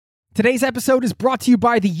Today's episode is brought to you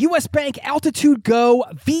by the U.S. Bank Altitude Go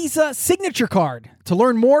Visa Signature Card. To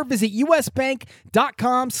learn more, visit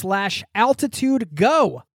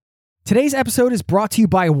usbank.com/altitudego. Today's episode is brought to you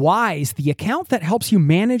by Wise, the account that helps you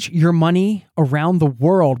manage your money around the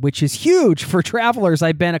world, which is huge for travelers.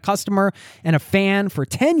 I've been a customer and a fan for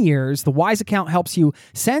 10 years. The Wise account helps you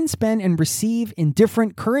send, spend, and receive in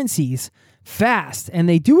different currencies fast, and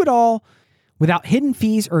they do it all without hidden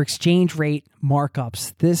fees or exchange rate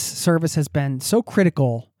markups. This service has been so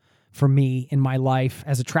critical for me in my life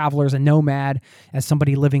as a traveler, as a nomad, as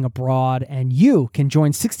somebody living abroad. And you can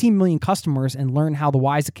join 16 million customers and learn how the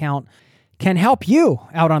Wise account can help you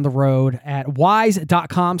out on the road at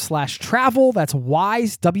wise.com/travel. That's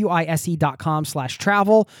wise,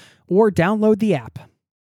 wise.com/travel, or download the app.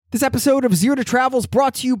 This episode of Zero to Travel is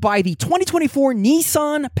brought to you by the 2024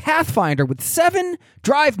 Nissan Pathfinder with 7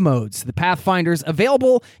 drive modes. The Pathfinder's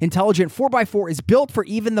available intelligent 4x4 is built for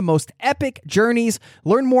even the most epic journeys.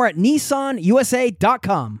 Learn more at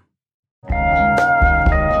nissanusa.com.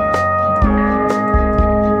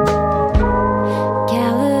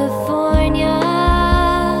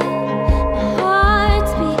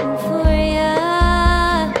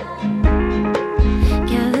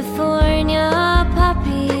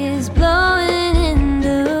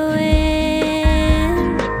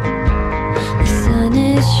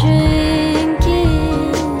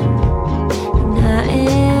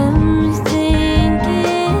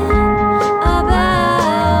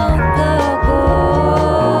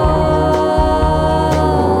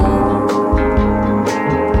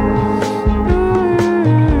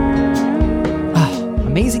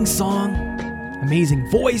 Amazing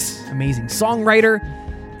voice, amazing songwriter,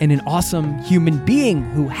 and an awesome human being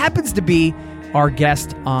who happens to be our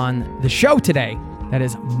guest on the show today. That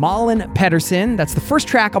is Malin Pedersen. That's the first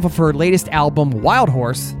track off of her latest album, Wild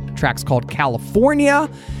Horse. The track's called California.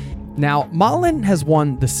 Now, Malin has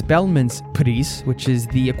won the Spellemannspris, which is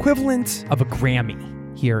the equivalent of a Grammy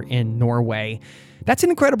here in Norway. That's an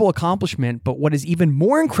incredible accomplishment, but what is even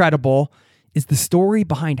more incredible is the story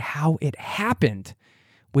behind how it happened,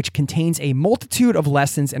 which contains a multitude of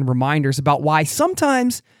lessons and reminders about why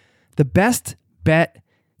sometimes the best bet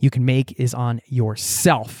you can make is on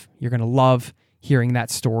yourself. You're going to love hearing that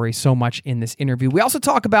story so much in this interview. We also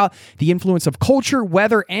talk about the influence of culture,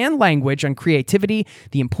 weather, and language on creativity,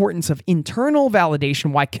 the importance of internal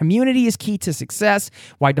validation, why community is key to success,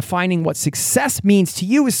 why defining what success means to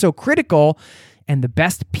you is so critical, and the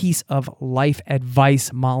best piece of life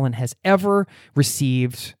advice Malin has ever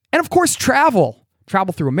received. And of course, travel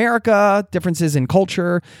through America, differences in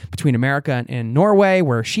culture between America and Norway,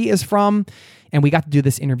 where she is from. And we got to do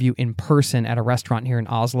this interview in person at a restaurant here in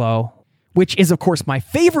Oslo, which is, of course, my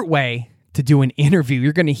favorite way to do an interview.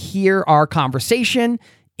 You're going to hear our conversation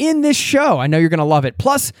in this show. I know you're going to love it.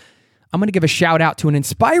 Plus, I'm going to give a shout out to an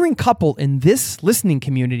inspiring couple in this listening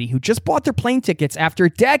community who just bought their plane tickets after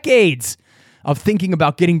decades of thinking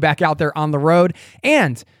about getting back out there on the road.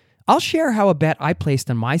 And I'll share how a bet I placed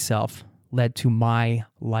on myself led to my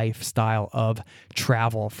lifestyle of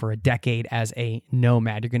travel for a decade as a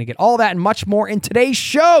nomad. You're going to get all that and much more in today's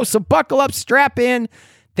show. So buckle up, strap in.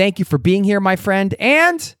 Thank you for being here, my friend,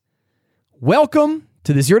 and welcome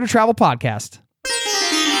to the Zero to Travel podcast.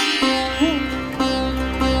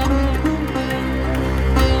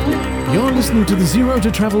 You're listening to the Zero to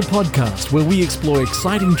Travel podcast, where we explore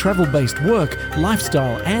exciting travel-based work,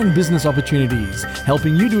 lifestyle, and business opportunities,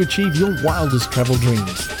 helping you to achieve your wildest travel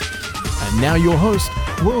dreams. And now your host,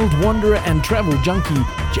 world wanderer and travel junkie,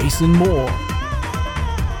 Jason Moore.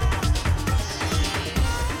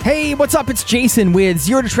 Hey, what's up? It's Jason with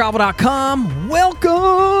ZeroToTravel.com.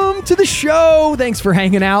 Welcome to the show. Thanks for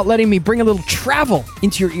hanging out, letting me bring a little travel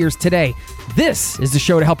into your ears today. This is the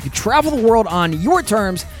show to help you travel the world on your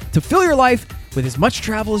terms, to fill your life with as much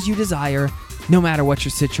travel as you desire, no matter what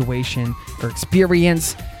your situation or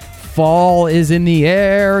experience. Fall is in the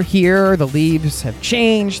air here. The leaves have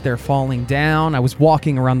changed. They're falling down. I was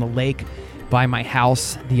walking around the lake by my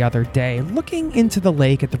house the other day, looking into the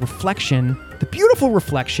lake at the reflection, the beautiful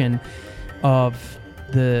reflection of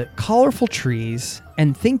the colorful trees,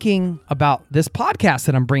 and thinking about this podcast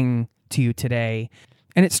that I'm bringing to you today.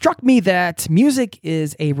 And it struck me that music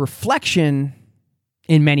is a reflection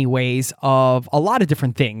in many ways of a lot of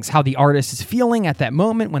different things, how the artist is feeling at that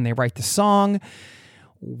moment when they write the song,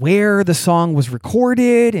 where the song was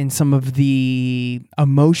recorded, and some of the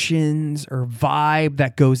emotions or vibe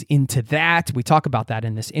that goes into that. We talk about that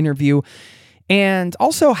in this interview. And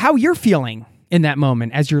also how you're feeling in that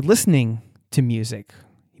moment as you're listening to music.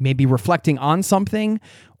 You may be reflecting on something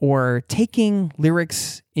or taking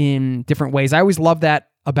lyrics in different ways. I always love that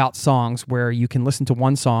about songs where you can listen to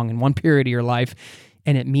one song in one period of your life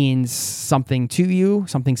and it means something to you,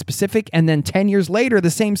 something specific, and then 10 years later, the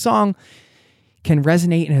same song can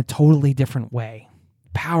resonate in a totally different way.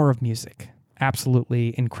 Power of music.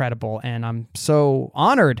 Absolutely incredible. And I'm so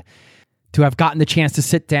honored to have gotten the chance to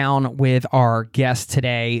sit down with our guest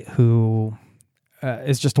today, who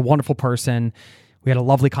is just a wonderful person. We had a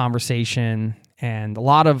lovely conversation and a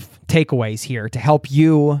lot of takeaways here to help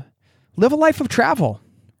you live a life of travel.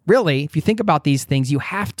 Really, if you think about these things, you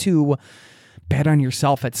have to bet on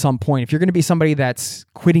yourself at some point. If you're going to be somebody that's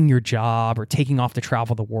quitting your job or taking off to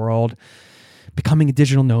travel the world, becoming a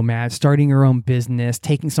digital nomad, starting your own business,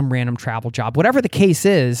 taking some random travel job, whatever the case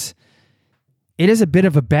is, it is a bit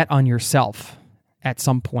of a bet on yourself. At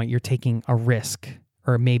some point, you're taking a risk,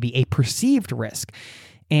 or maybe a perceived risk.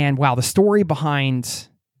 And wow, the story behind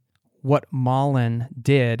what Malin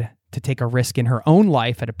did to take a risk in her own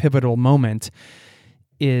life at a pivotal moment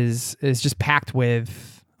is just packed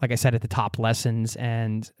with, like I said at the top, lessons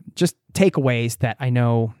and just takeaways that I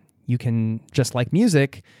know you can, just like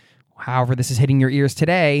music, however this is hitting your ears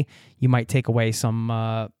today, you might take away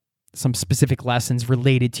some specific lessons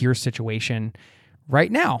related to your situation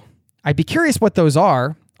right now. I'd be curious what those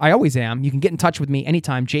are. I always am. You can get in touch with me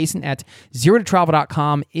anytime.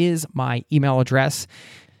 Jason@zerototravel.com is my email address.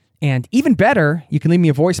 And even better, you can leave me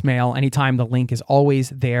a voicemail anytime. The link is always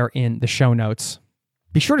there in the show notes.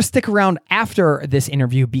 Be sure to stick around after this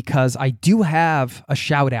interview because I do have a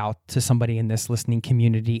shout out to somebody in this listening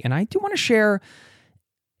community. And I do want to share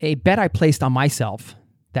a bet I placed on myself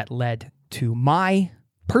that led to my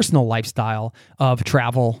personal lifestyle of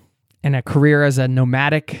travel and a career as a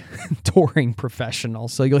nomadic touring professional.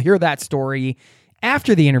 So you'll hear that story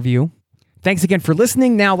after the interview. Thanks again for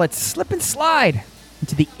listening. Now let's slip and slide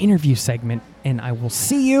into the interview segment, and I will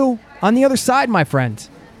see you on the other side, my friend.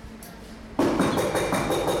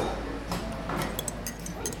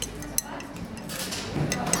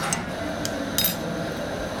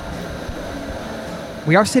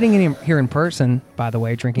 We are sitting in here in person, by the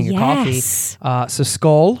way, drinking a coffee. So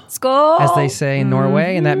skål, as they say in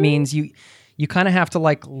Norway, and that means you kind of have to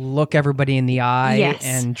like look everybody in the eye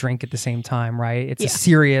and drink at the same time, right? It's a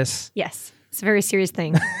serious. Yes, it's a very serious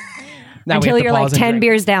thing. Until you're like 10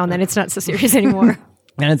 beers down, then it's not so serious anymore.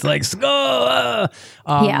 And it's like skål.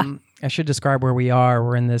 I should describe where we are.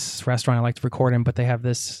 We're in this restaurant I like to record in, but they have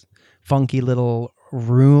this funky little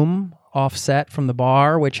room offset from the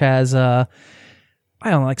bar, which has I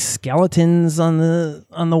don't know, like skeletons on the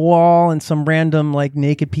wall and some random like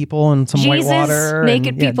naked people and some white water.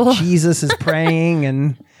 Naked people. Jesus is praying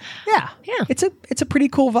and yeah. It's a pretty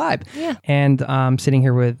cool vibe. Yeah. And I'm sitting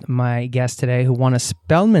here with my guest today who won a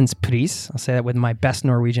Spellemannspris. I'll say that with my best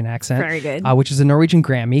Norwegian accent. Very good. Which is a Norwegian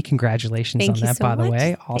Grammy. Congratulations on that, by the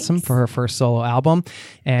way. Awesome. Thanks. For her first solo album.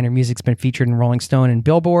 And her music's been featured in Rolling Stone and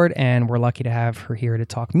Billboard. And we're lucky to have her here to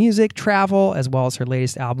talk music, travel, as well as her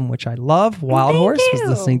latest album, which I love, Wild Horse. Was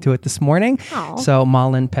listening to it this morning. Aww. So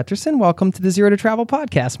Malin Pettersen, welcome to the Zero to Travel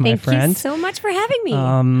podcast, my friend. Thank you so much for having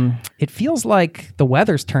me. It feels like the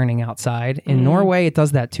weather's turning outside. In Norway, it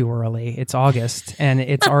does that too early. It's August, and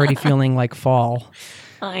it's already feeling like fall.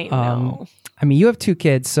 I know. I mean, you have 2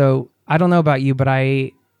 kids, so I don't know about you, but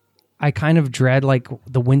I kind of dread like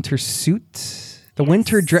the winter suit. The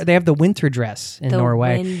winter dress. They have the winter dress in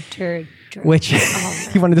Norway. Winter dress. Which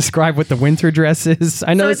you want to describe what the winter dress is?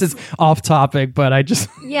 I know this is off topic, but I just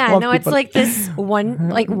it's like this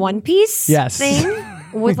one piece thing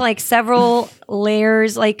with like several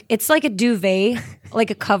layers. Like it's like a duvet,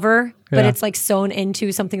 like a cover, but it's like sewn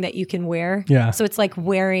into something that you can wear. Yeah. So it's like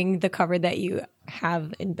wearing the cover that you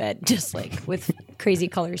have in bed, just like with crazy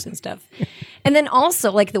colors and stuff. And then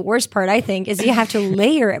also like the worst part I think is you have to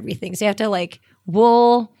layer everything. So you have to like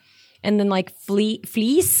wool and then like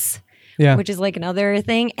fleece, which is like another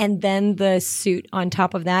thing. And then the suit on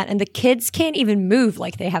top of that. And the kids can't even move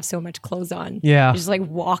like they have so much clothes on. Yeah. They're just like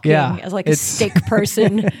walking as like a stick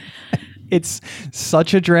person. It's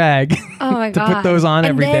such a drag to put those on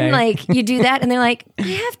every day. And then like you do that and they're like, I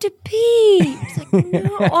have to pee. It's like,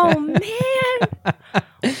 no, oh man.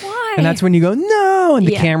 Why? And that's when you go, no, and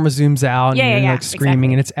the camera zooms out and you're like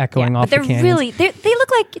screaming and it's echoing off the canyons. But they're really, they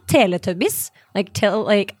look like Teletubbies.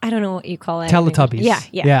 Like, I don't know what you call it. Teletubbies.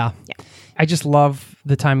 Yeah. I just love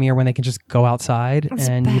the time of year when they can just go outside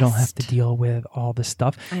and you don't have to deal with all this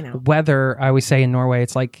stuff. I know. Weather, I always say in Norway,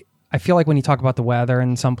 it's like, I feel like when you talk about the weather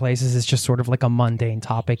in some places, it's just sort of like a mundane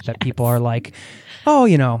topic that people are like, oh,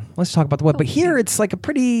 let's talk about the weather. But here it's like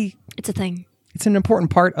it's a thing. It's an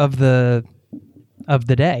important part of the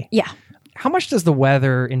day. Yeah. How much does the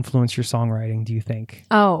weather influence your songwriting, do you think?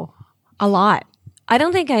 Oh, a lot. I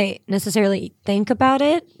don't think I necessarily think about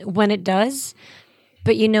it when it does.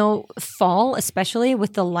 But fall, especially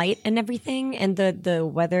with the light and everything and the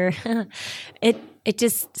weather, it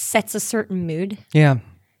just sets a certain mood. Yeah.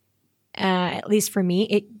 At least for me,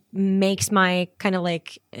 it makes my kind of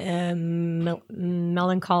like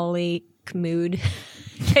melancholic mood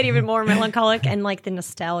get even more melancholic, and like the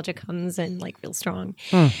nostalgia comes and like real strong.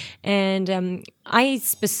 And I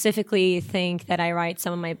specifically think that I write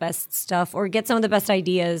some of my best stuff or get some of the best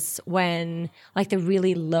ideas when like the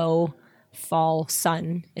really low fall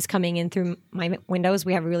sun is coming in through my windows.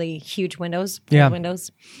 We have really huge windows, windows.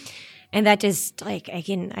 And that just like I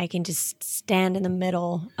can just stand in the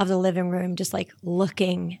middle of the living room just like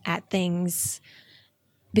looking at things,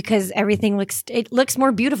 because everything looks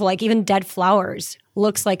more beautiful. Like even dead flowers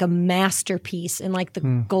looks like a masterpiece in like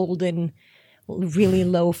the golden, really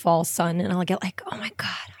low fall sun. And I'll get like, oh my God,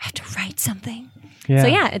 I have to write something. Yeah. So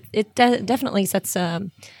yeah, it definitely sets a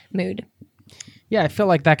mood. Yeah, I feel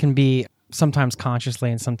like that can be sometimes consciously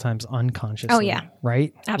and sometimes unconsciously. Oh yeah.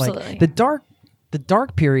 Right? Absolutely. Like the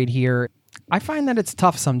dark period here, I find that it's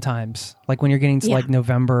tough sometimes. Like when you're getting to like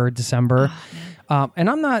November, December. And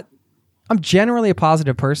I'm generally a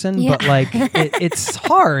positive person, but like it's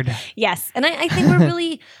hard. Yes. And I think we're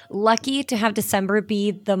really lucky to have December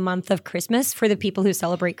be the month of Christmas for the people who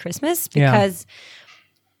celebrate Christmas, because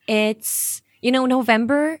it's,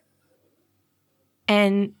 November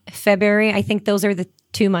and February, I think those are the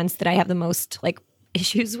 2 months that I have the most like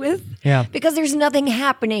issues with. Yeah. Because there's nothing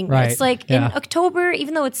happening. Right. It's like in October,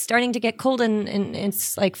 even though it's starting to get cold and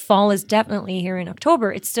it's like fall is definitely here in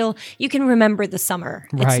October, it's still, you can remember the summer.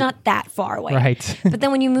 Right. It's not that far away. Right. But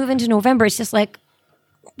then when you move into November, it's just like,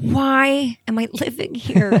 why am I living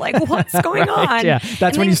here? Like, what's going on? Yeah,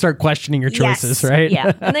 that's when you start questioning your choices, right?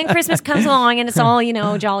 Yeah. And then Christmas comes along and it's all,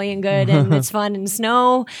 jolly and good and it's fun and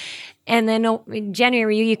snow. And then in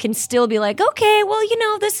January, you can still be like, okay,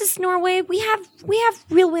 well, this is Norway. We have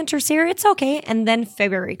real winters here. It's okay. And then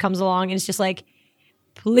February comes along and it's just like,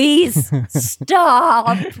 please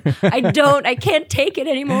stop. I can't take it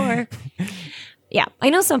anymore. Yeah. I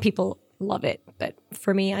know some people love it, but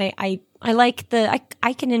for me, I like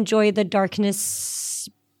I can enjoy the darkness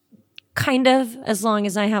kind of, as long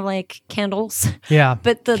as I have like candles. Yeah.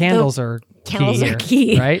 But the candles are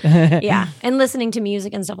key, right? Yeah, and listening to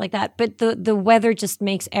music and stuff like that. But the weather just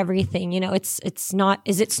makes everything. It's not.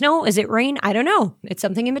 Is it snow? Is it rain? I don't know. It's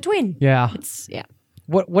something in between. Yeah. Yeah.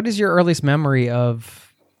 What is your earliest memory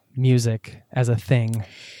of music as a thing?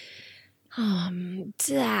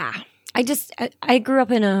 I grew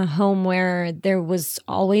up in a home where there was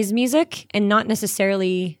always music, and not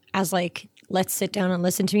necessarily as like, let's sit down and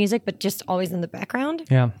listen to music, but just always in the background.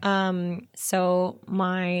 Yeah. So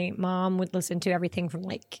my mom would listen to everything from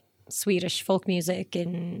like Swedish folk music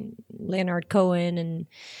and Leonard Cohen and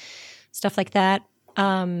stuff like that.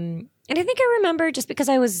 And I think I remember, just because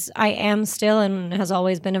I am still and has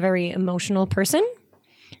always been a very emotional person.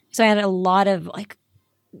 So I had a lot of like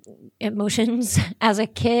emotions as a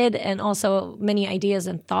kid, and also many ideas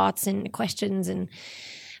and thoughts and questions. And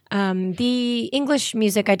the English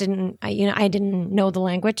music, I didn't know the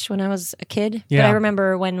language when I was a kid. Yeah. But I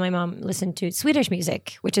remember when my mom listened to Swedish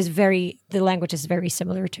music, which is the language is very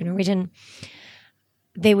similar to Norwegian.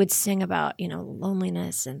 They would sing about,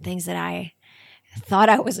 loneliness and things that I thought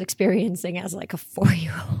I was experiencing as like a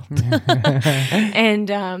 4-year-old.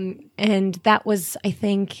 And that was, I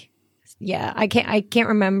think, I can't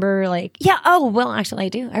remember actually I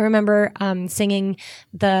do. I remember singing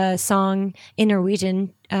the song in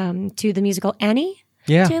Norwegian to the musical Annie.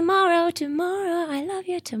 Yeah. Tomorrow, I love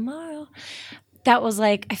you tomorrow. That was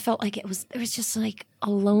like, I felt like there was just like a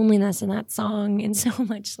loneliness in that song, and so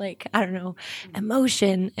much like, I don't know,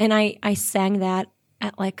 emotion. And I sang that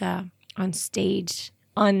at like on stage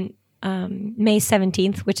on May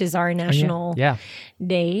 17th, which is our national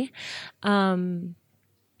day.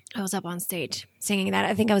 I was up on stage singing that.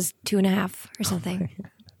 I think I was 2.5 or something.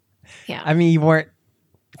 Yeah. I mean, you weren't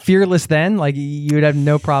fearless then? Like you would have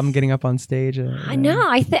no problem getting up on stage? I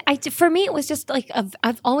know. For me, it was just like,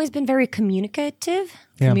 I've always been very communicative.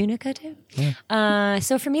 Yeah.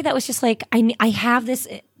 So for me, that was just like, I have this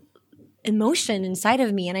emotion inside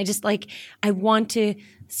of me, and I just like, I want to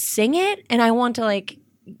sing it, and I want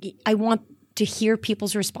to hear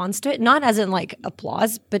people's response to it. Not as in like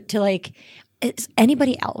applause, but to like, is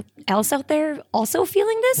anybody else out there also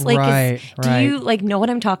feeling this? Like, do you like know what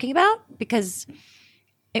I'm talking about? Because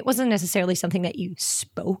it wasn't necessarily something that you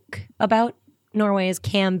spoke about. Norway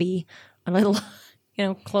can be a little,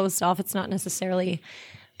 closed off. It's not necessarily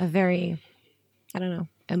a very, I don't know,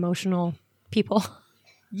 emotional people.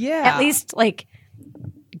 Yeah. At least like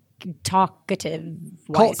talkative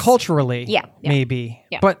culturally, Yeah. maybe.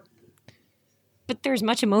 Yeah. But there's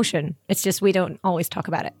much emotion. It's just we don't always talk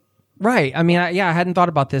about it. right. I mean, I hadn't thought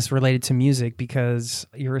about this related to music because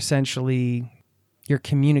you're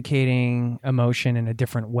communicating emotion in a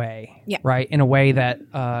different way, Yeah. right? In a way that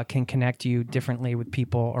can connect you differently with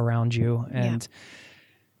people around you. And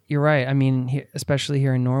you're right. I mean, especially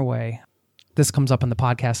here in Norway, this comes up on the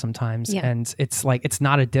podcast sometimes, and it's like, it's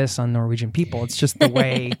not a diss on Norwegian people. It's just the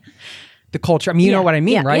way, the culture. I mean, you know what I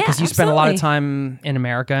mean, right? Because you spend a lot of time in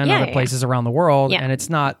America and other places around the world, and it's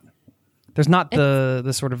not, there's not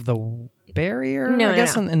the sort of the barrier, I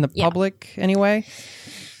guess, in the public anyway.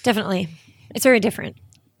 Definitely. It's very different.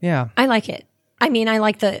 Yeah. I like it. I mean, I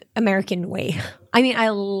like the American way. I mean, I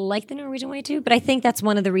like the Norwegian way too, but I think that's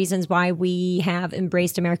one of the reasons why we have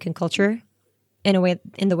embraced American culture in the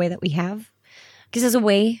way that we have. Because it's a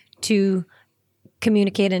way to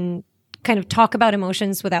communicate and kind of talk about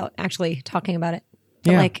emotions without actually talking about it.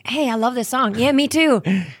 But like, hey, I love this song. Yeah, me too.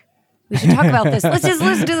 We should talk about this. Let's just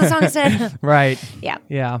listen to the song instead. Right. Yeah.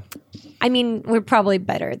 Yeah. I mean, we're probably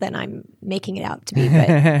better than I'm making it out to be.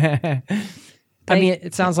 But I mean,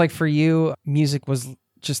 it sounds like for you, music was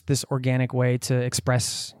just this organic way to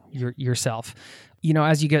express yourself. You know,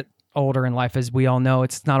 as you get older in life, as we all know,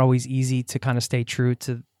 it's not always easy to kind of stay true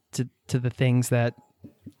to the things that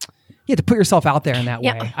you have to put yourself out there in that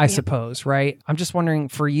way, I suppose, right? I'm just wondering,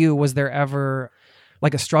 for you, was there ever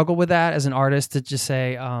like a struggle with that as an artist to just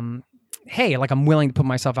say, hey, like I'm willing to put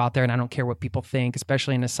myself out there and I don't care what people think,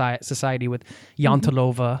 especially in a society with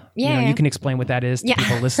Jantelova. You know, you can explain what that is to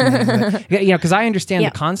people listening. But, you know, because I understand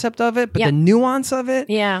the concept of it, but the nuance of it,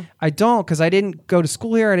 I don't, because I didn't go to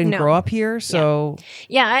school here. I didn't grow up here. So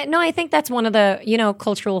I think that's one of the, you know,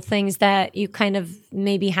 cultural things that you kind of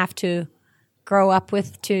maybe have to grow up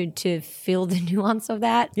with to feel the nuance of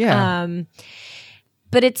that. Yeah.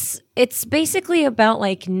 But it's basically about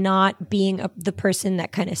like not being the person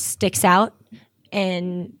that kind of sticks out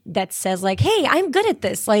and that says like, hey, I'm good at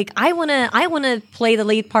this. Like I wanna play the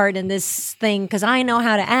lead part in this thing because I know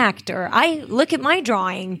how to act, or I look at my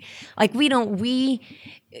drawing. Like we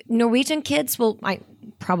Norwegian kids will,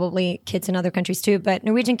 probably kids in other countries too, but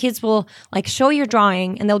Norwegian kids will like show your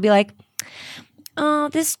drawing and they'll be like, oh,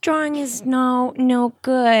 this drawing is no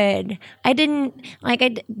good. I didn't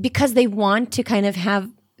because they want to kind of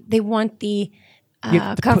they want the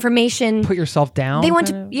confirmation. Put yourself down. They want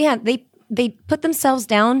to, they put themselves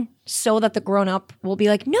down so that the grown up will be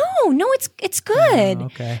like, no, it's good. Oh,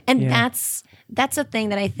 okay. And that's a thing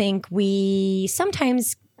that I think we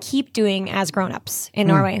sometimes keep doing as grown-ups in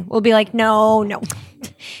Norway. We'll be like, no,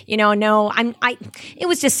 you know, no, it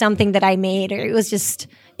was just something that I made, or it was just,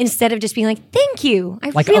 instead of just being like, thank you, I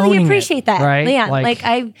like really appreciate that. Right? Yeah, like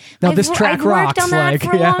I've track worked on that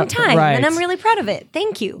for a long time, right. and I'm really proud of it.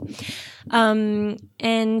 Thank you.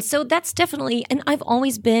 And so that's definitely, and I've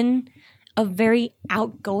always been a very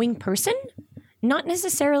outgoing person, not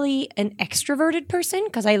necessarily an extroverted person,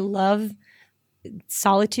 because I love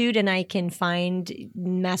solitude and I can find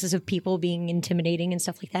masses of people being intimidating and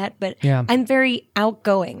stuff like that. But I'm very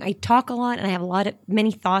outgoing. I talk a lot and I have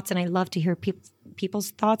many thoughts, and I love to hear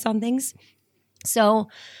people's thoughts on things. So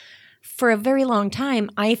for a very long time,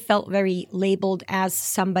 I felt very labeled as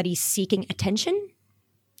somebody seeking attention,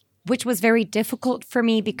 which was very difficult for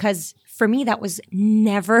me because for me, that was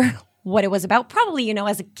never what it was about. Probably, you know,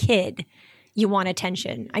 as a kid, you want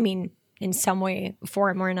attention. I mean, in some way,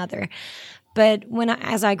 form or another. But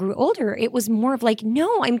as I grew older, it was more of like,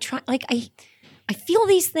 no, I'm trying, like, I feel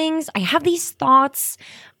these things. I have these thoughts.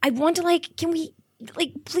 I want to can we,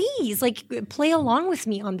 please, play along with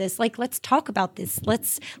me on this. Like, let's talk about this.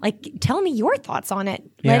 Let's tell me your thoughts on it.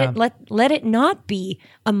 Yeah. Let it not be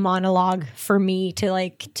a monologue for me to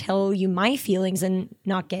tell you my feelings and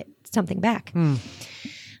not get something back.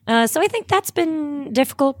 So I think that's been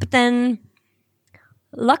difficult, but then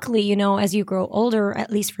luckily, you know, as you grow older,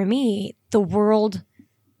 at least for me, the world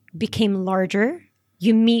became larger.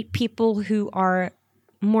 You meet people who are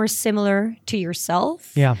more similar to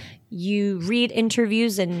yourself. Yeah. You read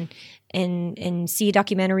interviews and see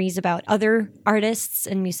documentaries about other artists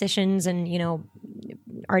and musicians and, you know,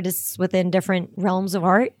 artists within different realms of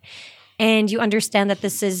art. And you understand that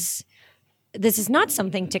this is not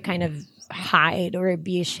something to kind of hide or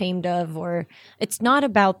be ashamed of, or it's not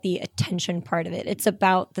about the attention part of it. It's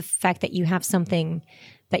about the fact that you have something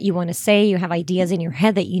that you want to say, you have ideas in your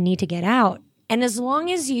head that you need to get out. And as long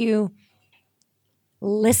as you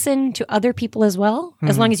listen to other people as well,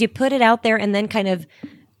 as long as you put it out there and then kind of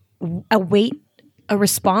await a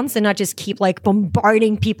response and not just keep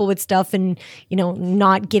bombarding people with stuff and, you know,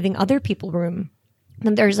 not giving other people room,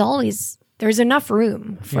 then there's always there's enough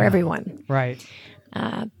room for everyone. Right.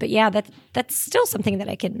 But yeah, that's still something that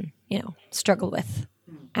I can, struggle with.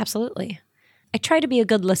 Absolutely. I try to be a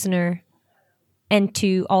good listener and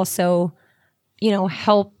to also,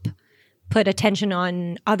 help put attention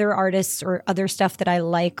on other artists or other stuff that I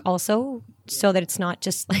like also, so that it's not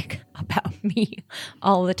just like about me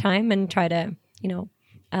all the time, and try to,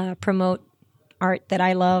 promote art that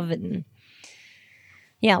I love. And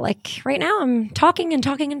yeah, like right now I'm talking and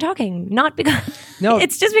talking and talking, not because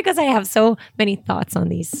it's just because I have so many thoughts on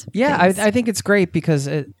these. Yeah, I think it's great because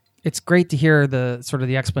it's great to hear the sort of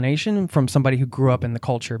the explanation from somebody who grew up in the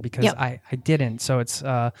culture, because I didn't. So it's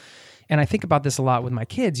and I think about this a lot with my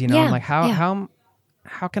kids, I'm like, how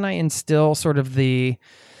can I instill sort of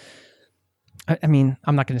I mean,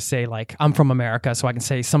 I'm not going to say like I'm from America, so I can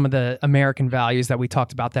say some of the American values that we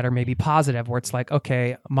talked about that are maybe positive, where it's like,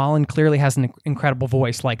 okay, Malin clearly has an incredible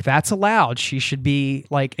voice. Like, that's allowed. She should be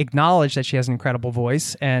like acknowledged that she has an incredible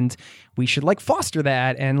voice, and we should like foster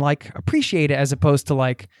that and like appreciate it, as opposed to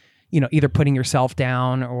like, either putting yourself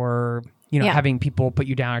down or, having people put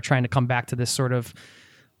you down, or trying to come back to this sort of,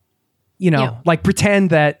 like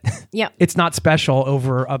pretend that it's not special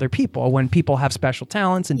over other people, when people have special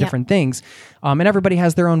talents and different things. And everybody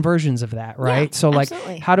has their own versions of that. Right. Yeah, so like,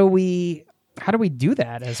 absolutely. how do we do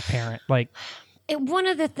that as a parent? Like, one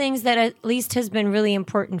of the things that at least has been really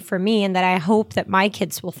important for me, and that I hope that my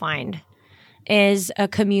kids will find, is a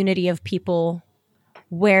community of people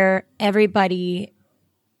where everybody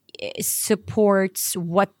supports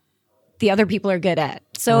what the other people are good at.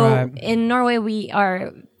 So in Norway, we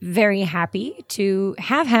are very happy to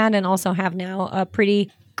have had and also have now a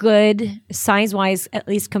pretty good, size-wise, at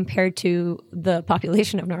least compared to the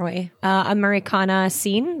population of Norway, Americana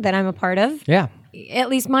scene that I'm a part of. Yeah. At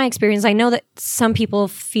least my experience, I know that some people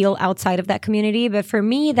feel outside of that community, but for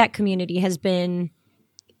me, that community has been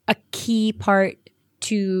a key part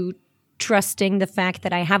to trusting the fact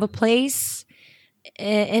that I have a place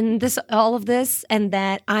in all of this, and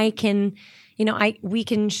that I can, we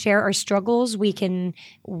can share our struggles. We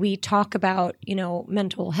talk about,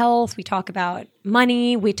 mental health. We talk about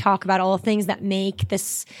money. We talk about all the things that make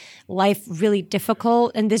this life really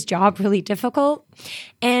difficult and this job really difficult.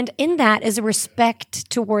 And in that is a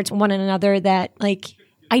respect towards one another, that like,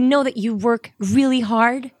 I know that you work really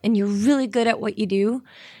hard and you're really good at what you do.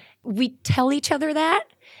 We tell each other that.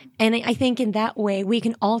 And I think in that way, we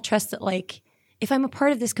can all trust that, like, if I'm a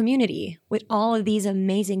part of this community with all of these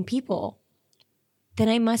amazing people, then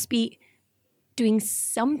I must be doing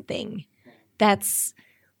something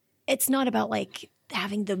it's not about like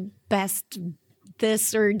having the best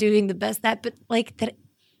this or doing the best that, but like that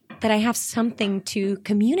I have something to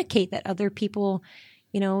communicate that other people,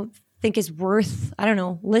 think is worth, I don't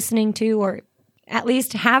know, listening to, or at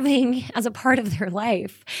least having as a part of their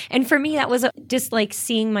life. And for me, that was just like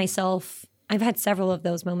seeing myself. I've had several of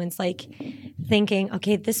those moments, like thinking,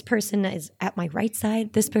 okay, this person is at my right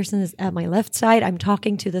side. This person is at my left side. I'm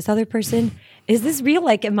talking to this other person. Is this real?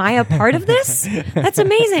 Like, am I a part of this? That's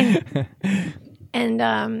amazing. And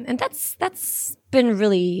that's been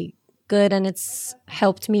really good. And it's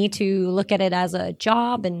helped me to look at it as a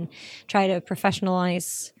job and try to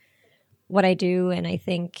professionalize what I do. And I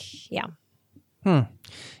think, yeah. Yeah,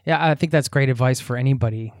 I think that's great advice for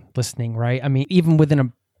anybody listening, right? I mean, even within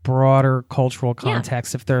a broader cultural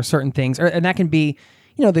context, if there are certain things, and that can be,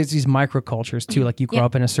 there's these microcultures too, like you grow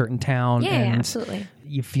up in a certain town and absolutely.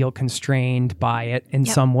 You feel constrained by it in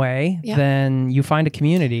some way, then you find a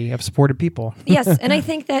community of supported people. Yes, and I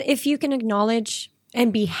think that if you can acknowledge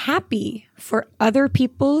and be happy for other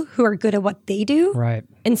people who are good at what they do, right,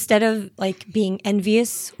 instead of like being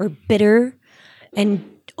envious or bitter and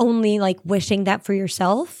only like wishing that for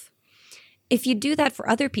yourself, if you do that for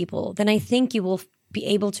other people, then I think you will be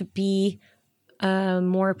able to be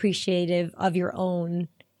more appreciative of your own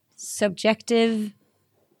subjective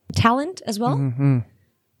talent as well. Mm-hmm.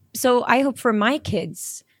 So I hope for my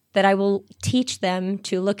kids that I will teach them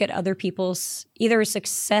to look at other people's either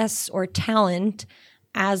success or talent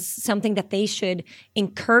as something that they should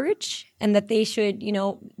encourage and that they should,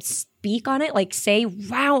 speak on it, like say,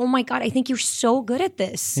 wow, oh my God, I think you're so good at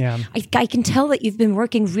this. Yeah. I can tell that you've been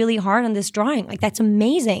working really hard on this drawing. Like, that's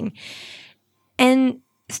amazing. And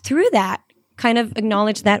through that, kind of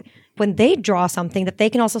acknowledge that when they draw something, that they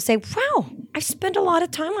can also say, wow, I spent a lot of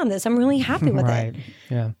time on this. I'm really happy with it.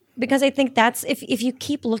 Yeah. Because I think that's, if you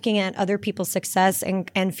keep looking at other people's success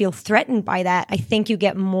and feel threatened by that, I think you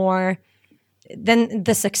get more, then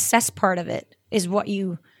the success part of it is what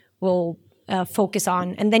you will focus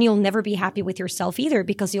on. And then you'll never be happy with yourself either,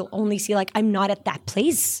 because you'll only see like, I'm not at that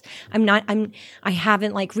place. I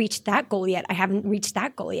haven't like reached that goal yet. I haven't reached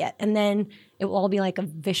that goal yet. And then it will all be like a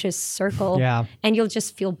vicious circle. Yeah. And you'll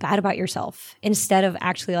just feel bad about yourself instead of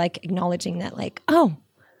actually like acknowledging that like, oh,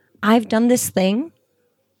 I've done this thing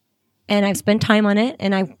and I've spent time on it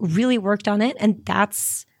and I've really worked on it. And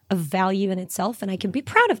that's a value in itself. And I can be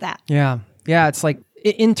proud of that. Yeah. Yeah. It's like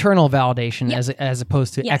internal validation as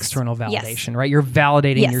opposed to external validation, right? You're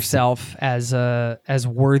validating yourself as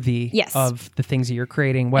worthy of the things that you're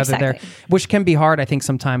creating, whether they're, which can be hard, I think,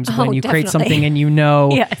 sometimes when you create something and you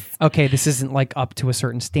know, okay, this isn't like up to a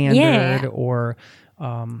certain standard or...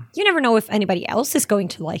 you never know if anybody else is going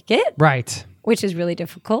to like it. Right. Which is really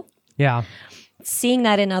difficult. Yeah. Seeing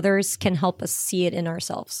that in others can help us see it in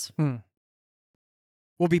ourselves.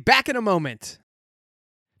 We'll be back in a moment.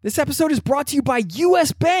 This episode is brought to you by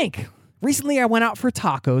US Bank. Recently, I went out for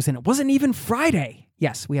tacos and it wasn't even Friday.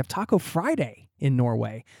 Yes, we have Taco Friday in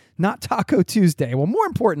Norway, not Taco Tuesday. Well, more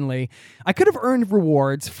importantly, I could have earned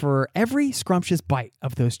rewards for every scrumptious bite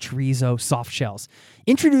of those chorizo soft shells.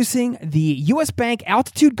 Introducing the US Bank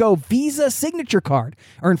Altitude Go Visa Signature Card.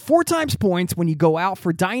 Earn 4 times points when you go out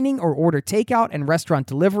for dining or order takeout and restaurant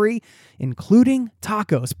delivery, including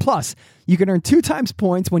tacos. Plus, you can earn 2 times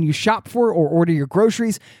points when you shop for or order your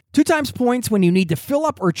groceries, 2 times points when you need to fill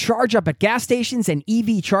up or charge up at gas stations and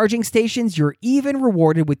EV charging stations. You're even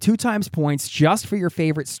rewarded with 2 times points just for your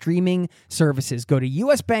favorite streaming services. Go to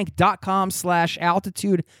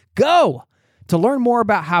usbank.com/altitudego to learn more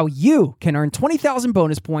about how you can earn 20,000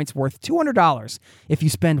 bonus points worth $200 if you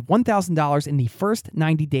spend $1,000 in the first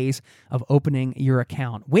 90 days of opening your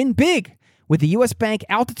account. Win big with the US Bank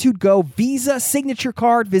Altitude Go Visa Signature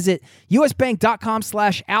Card. Visit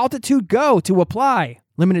usbank.com/altitudego to apply.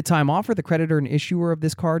 Limited time offer. The creditor and issuer of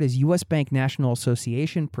this card is US Bank National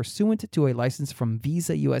Association, pursuant to a license from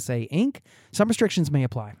Visa USA Inc. Some restrictions may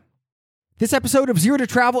apply. This episode of Zero to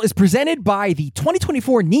Travel is presented by the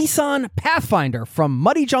 2024 Nissan Pathfinder. From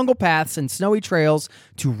muddy jungle paths and snowy trails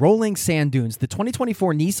to rolling sand dunes, the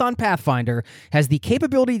 2024 Nissan Pathfinder has the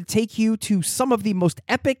capability to take you to some of the most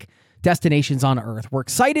epic destinations on Earth. We're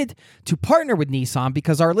excited to partner with Nissan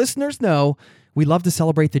because our listeners know we love to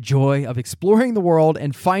celebrate the joy of exploring the world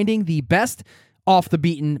and finding the best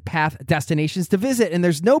off-the-beaten-path destinations to visit. And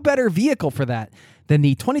there's no better vehicle for that than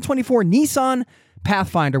the 2024 Nissan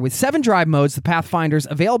Pathfinder. With 7 drive modes, the Pathfinder's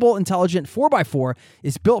available intelligent 4x4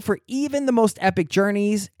 is built for even the most epic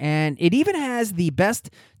journeys, and it even has the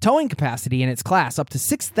best towing capacity in its class, up to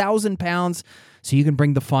 6,000 pounds, so you can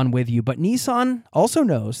bring the fun with you. But Nissan also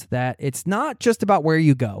knows that it's not just about where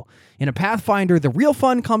you go. In a Pathfinder, the real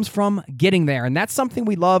fun comes from getting there, and that's something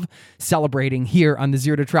we love celebrating here on the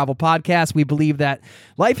Zero to Travel podcast. We believe that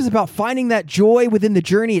life is about finding that joy within the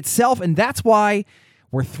journey itself, and that's why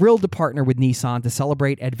we're thrilled to partner with Nissan to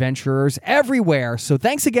celebrate adventurers everywhere. So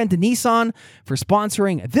thanks again to Nissan for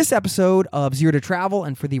sponsoring this episode of Zero to Travel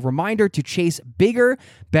and for the reminder to chase bigger,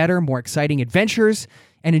 better, more exciting adventures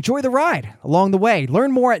and enjoy the ride along the way.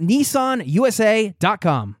 Learn more at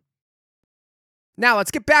nissanusa.com. Now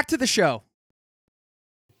let's get back to the show.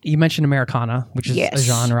 You mentioned Americana, which is a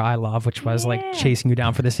genre I love, which was like chasing you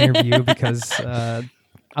down for this interview because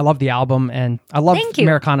I love the album and I love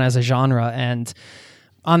Americana as a genre. And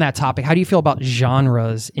on that topic, how do you feel about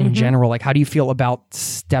genres in general? Like, how do you feel about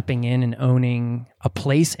stepping in and owning a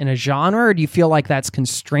place in a genre? Or do you feel like that's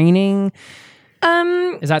constraining?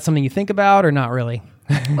 Is that something you think about or not really?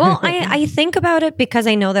 Well, I think about it because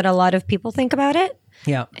I know that a lot of people think about it.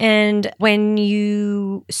 Yeah. And when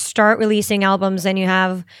you start releasing albums and you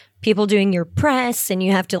have people doing your press and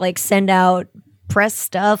you have to like send out press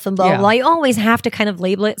stuff and blah, blah, blah, you always have to kind of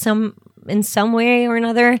label it in some way or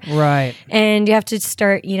another. Right. And you have to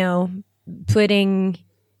start, putting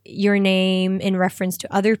your name in reference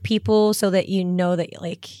to other people so that you know that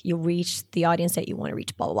like you reach the audience that you want to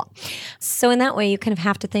reach, blah, blah, blah. So in that way, you kind of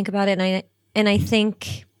have to think about it. And I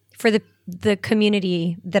think for the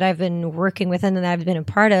community that I've been working with and that I've been a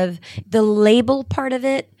part of, the label part of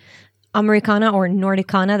it, Americana or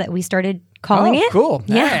Nordicana that we started calling it. Cool.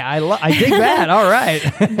 Yeah. Hey, I dig that. All right.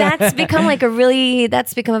 That's become a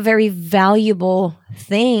very valuable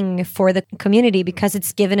thing for the community because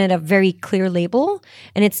it's given it a very clear label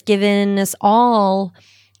and it's given us all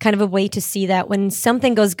kind of a way to see that when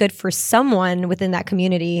something goes good for someone within that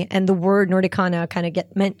community and the word Nordicana kind of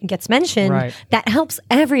gets mentioned, that helps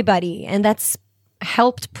everybody. And that's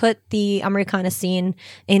helped put the Americana scene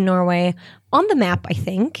in Norway on the map, I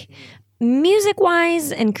think.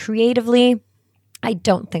 Music-wise and creatively, I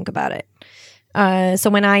don't think about it.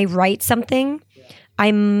 So when I write something,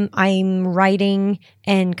 I'm writing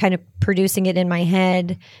and kind of producing it in my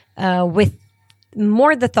head with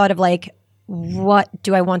more the thought of like, what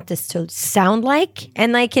do I want this to sound like?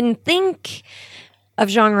 And I can think of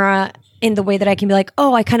genre in the way that I can be like,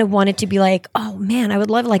 oh, I kind of want it to be like, oh man, I would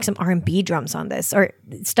love like some R&B drums on this or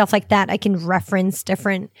stuff like that. I can reference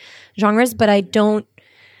different genres, but I don't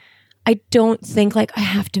think like I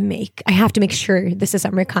have to make sure this is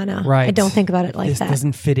Americana. Right. I don't think about it like This that.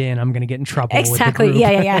 doesn't fit in. I'm going to get in trouble. Exactly. With the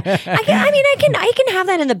group. Yeah. I can have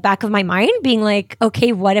that in the back of my mind being like,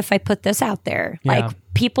 okay, what if I put this out there? Yeah. Like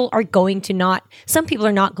some people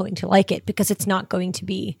are not going to like it because it's not going to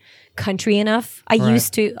be country enough. I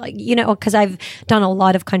used to, like, because I've done a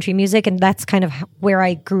lot of country music and that's kind of where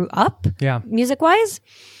I grew up music wise.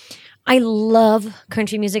 I love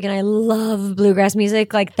country music and I love bluegrass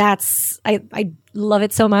music. Like I love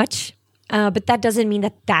it so much. But that doesn't mean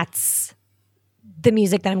that that's the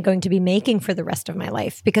music that I'm going to be making for the rest of my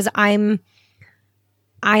life because I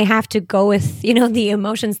have to go with, the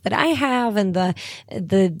emotions that I have and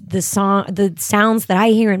the sounds that I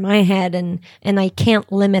hear in my head and I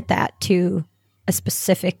can't limit that to a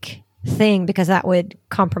specific thing because that would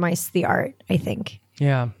compromise the art, I think.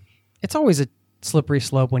 Yeah. It's always a slippery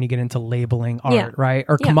slope when you get into labeling art, right?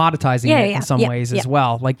 Or commoditizing it in some ways as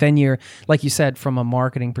well. Like then you're, like you said, from a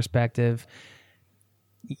marketing perspective,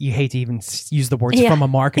 you hate to even use the words from a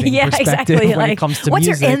marketing perspective when like, it comes to what's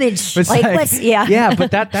music. Your image? It's Yeah, but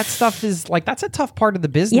that stuff is like, that's a tough part of the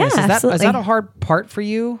business. Yeah, is that a hard part for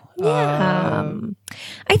you? Yeah.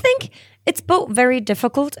 I think it's both very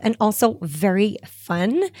difficult and also very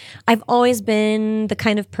fun. I've always been the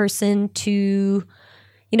kind of person to,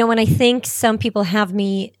 when I think some people have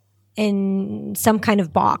me in some kind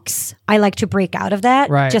of box, I like to break out of that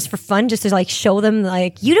just for fun, just to like show them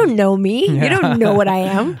like, you don't know me, you don't know what I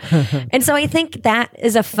am. And so I think that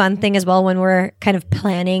is a fun thing as well when we're kind of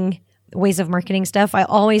planning ways of marketing stuff. I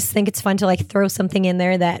always think it's fun to like throw something in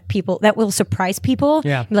there that will surprise people.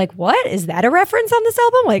 Yeah. Be like, what? Is that a reference on this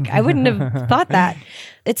album? Like I wouldn't have thought that.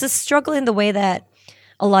 It's a struggle in the way that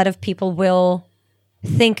a lot of people will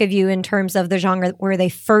think of you in terms of the genre where they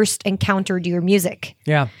first encountered your music.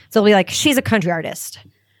 Yeah. So they'll be like, she's a country artist.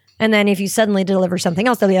 And then if you suddenly deliver something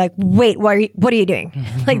else, they'll be like, wait, what are you doing?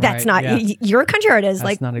 Like, that's not, you're a country artist. That's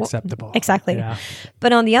like, not acceptable. Exactly. Yeah.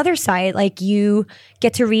 But on the other side, like you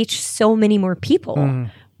get to reach so many more people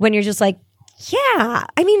when you're just like, yeah,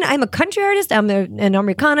 I mean, I'm a country artist. I'm an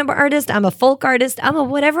Americana artist. I'm a folk artist. I'm a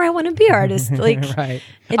whatever I want to be artist. Like, right.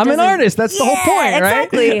 I'm an artist. That's the whole point, right?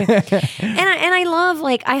 Exactly. and I love,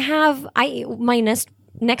 like, my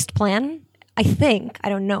next plan, I think, I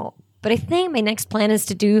don't know, but I think my next plan is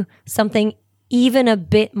to do something even a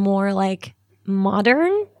bit more like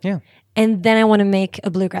modern. Yeah. And then I want to make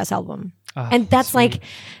a bluegrass album. And that's sweet. Like,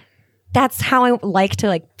 that's how I like to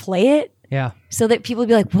like play it. Yeah. So that people will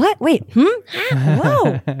be like, what? Wait,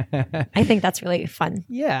 whoa. I think that's really fun.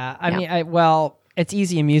 Yeah. I mean, it's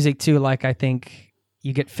easy in music too. Like, I think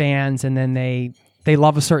you get fans and then they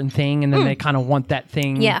love a certain thing and then they kind of want that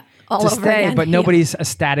thing all to over stay. again. But nobody's a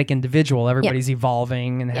static individual. Everybody's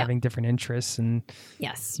evolving and having different interests and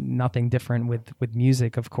nothing different with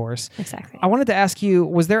music, of course. Exactly. I wanted to ask you,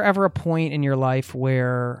 was there ever a point in your life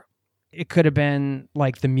where it could have been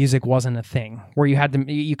like the music wasn't a thing, where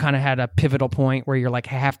you kind of had a pivotal point where you're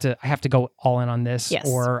like, I have to go all in on this,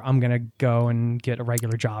 or I'm going to go and get a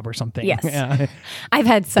regular job or something. Yes. Yeah. I've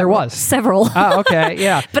had several. There was several. Oh, okay.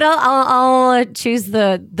 Yeah. But I'll choose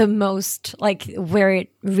the most, like, where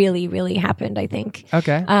it really, really happened, I think.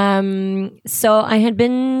 Okay. So I had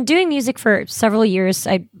been doing music for several years.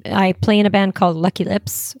 I play in a band called Lucky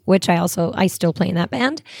Lips, which I still play in that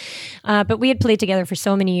band. But we had played together for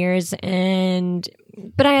so many years.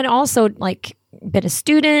 But I had also like been a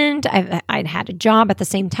student. I'd had a job at the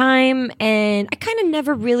same time, and I kind of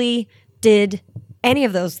never really did any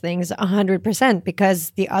of those things 100% because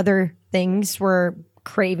the other things were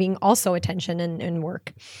craving also attention and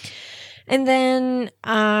work. And then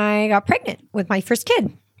I got pregnant with my first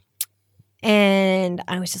kid, and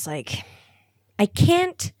I was just like, I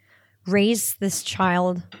can't raise this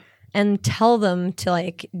child and tell them to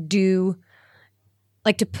like do,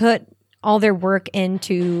 like, to put all their work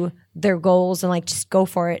into their goals and like just go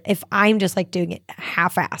for it if I'm just like doing it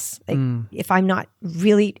half-ass. Like if I'm not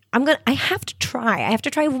really, I have to try. I have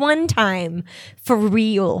to try one time for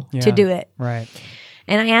real to do it. Right.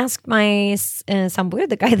 And I asked my Sambur,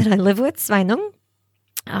 the guy that I live with, Sveinung.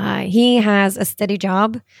 He has a steady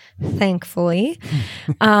job, thankfully.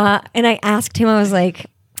 And I asked him, I was like,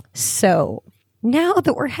 so now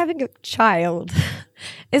that we're having a child,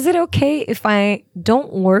 is it okay if I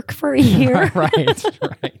don't work for a year? Right.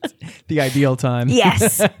 The ideal time.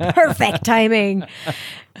 Yes, perfect timing.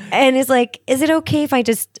 And it's like, is it okay if I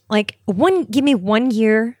just give me 1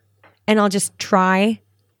 year and I'll just try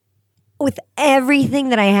with everything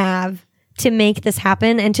that I have to make this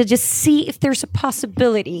happen and to just see if there's a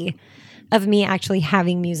possibility of me actually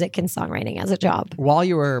having music and songwriting as a job. While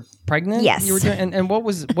you were pregnant? Yes. You were doing, and what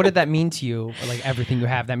did that mean to you? Like everything you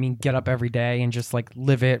have, that mean get up every day and just like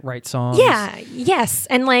live it, write songs? Yeah, yes.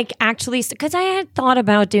 And like actually, because I had thought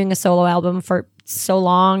about doing a solo album for so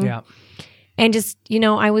long. Yeah. And just,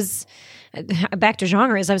 I was back to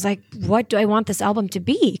genres. I was like, what do I want this album to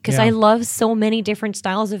be? Because I love so many different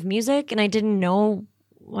styles of music and I didn't know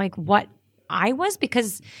like what I was,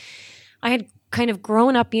 because I had kind of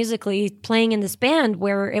grown up musically playing in this band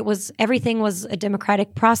where everything was a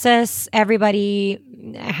democratic process. Everybody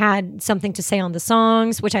had something to say on the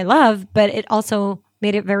songs, which I love, but it also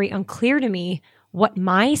made it very unclear to me what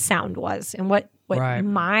my sound was and what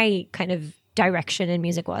my kind of direction in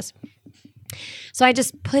music was. So I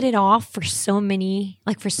just put it off for so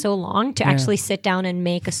long to actually sit down and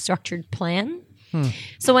make a structured plan.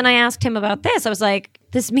 So when I asked him about this, I was like,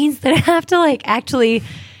 this means that I have to like actually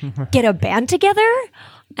get a band together.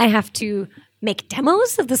 I have to make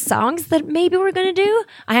demos of the songs that maybe we're going to do.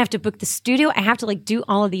 I have to book the studio. I have to like do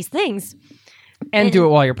all of these things. And do it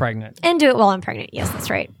while you're pregnant. And do it while I'm pregnant. Yes, that's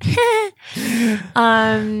right.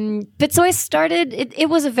 But so I started, it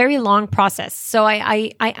was a very long process. So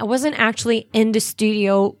I wasn't actually in the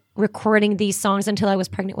studio recording these songs until I was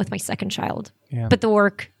pregnant with my second child. Yeah. But the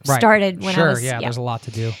work started when I was... Sure, there's a lot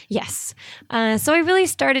to do. Yes. So I really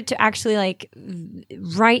started to actually like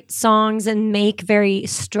write songs and make very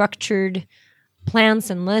structured plans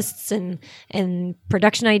and lists and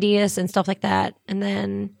production ideas and stuff like that. And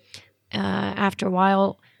then after a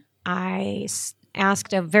while, I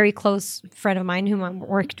asked a very close friend of mine whom I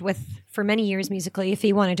worked with for many years musically if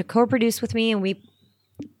he wanted to co-produce with me, and we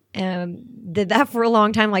did that for a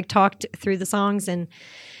long time, like talked through the songs. And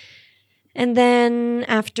then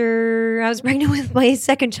after I was pregnant with my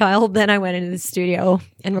second child, then I went into the studio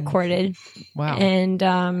and recorded. Wow. And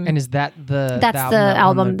is that that's the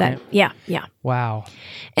album that yeah. Wow.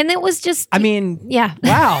 And it was just, I mean, yeah.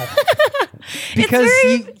 Wow. Because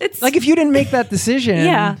if you didn't make that decision,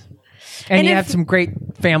 and you have some great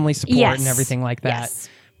family support and everything like that,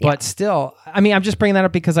 but still, I mean, I'm just bringing that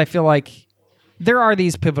up because I feel like there are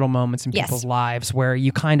these pivotal moments in people's lives where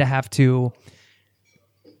you kind of have to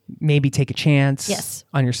maybe take a chance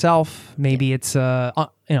on yourself. Maybe it's,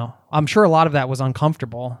 I'm sure a lot of that was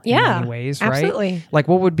uncomfortable in many ways, right? Absolutely. Like,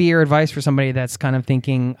 what would be your advice for somebody that's kind of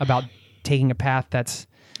thinking about taking a path that's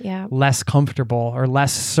less comfortable or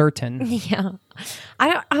less certain? Yeah.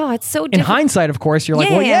 It's so difficult. In hindsight, of course, you're like,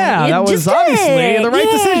 that was obviously the right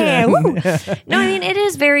decision. No, I mean, it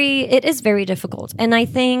is very difficult. And I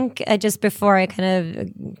think just before I kind of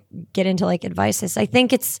get into like advices, I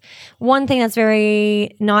think it's one thing that's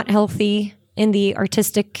very not healthy in the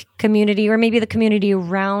artistic community, or maybe the community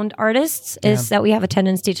around artists, is that we have a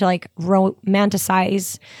tendency to like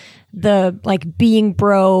romanticize the like being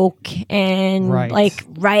broke and like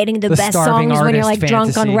writing the best songs when you're like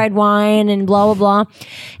drunk on red wine and blah blah blah.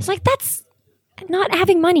 It's like, that's not,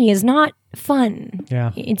 having money is not fun.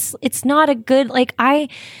 Yeah, it's not a good, like, I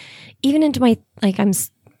even into my like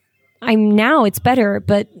I'm now it's better,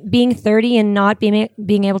 but being 30 and not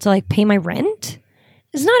being able to like pay my rent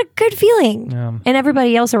is not a good feeling. And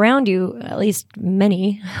everybody else around you, at least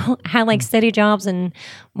many, had like steady jobs and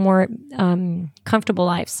more comfortable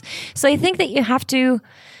lives. So I think that you have to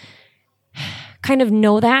kind of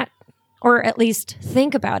know that, or at least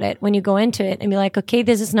think about it when you go into it and be like, okay,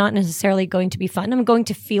 this is not necessarily going to be fun. I'm going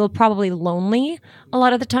to feel probably lonely a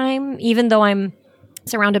lot of the time, even though I'm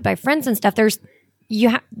surrounded by friends and stuff. There's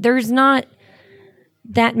not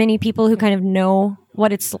that many people who kind of know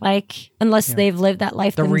what it's like unless they've lived that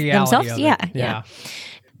life themselves. Yeah.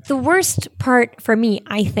 The worst part for me,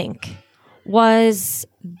 I think, was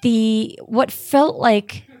what felt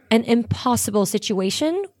like an impossible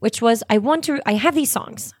situation, which was I have these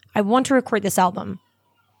songs. I want to record this album.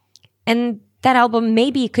 And that album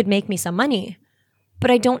maybe could make me some money, but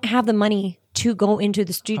I don't have the money to go into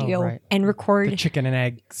the studio and record the chicken and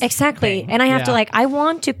eggs. Exactly. Thing. And I have to I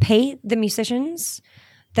want to pay the musicians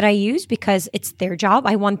that I use because it's their job.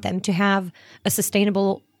 I want them to have a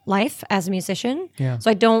sustainable life as a musician. Yeah. So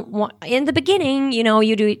I don't want, in the beginning,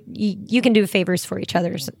 you can do favors for each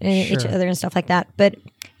other and stuff like that. But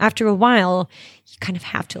after a while, you kind of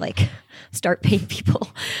have to start paying people.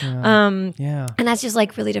 And that's just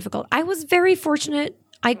really difficult. I was very fortunate.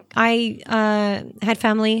 I had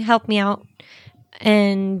family help me out,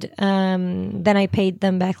 and then I paid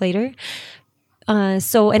them back later. But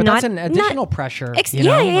that's an additional pressure.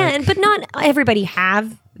 But not everybody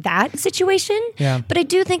have that situation. Yeah. But I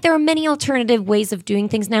do think there are many alternative ways of doing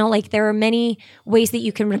things now. Like there are many ways that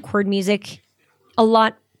you can record music a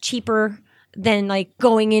lot cheaper than like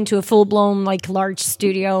going into a full blown like large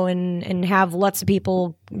studio and have lots of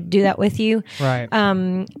people do that with you. Right.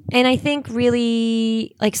 And I think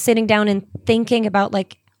really like sitting down and thinking about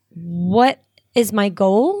like what is my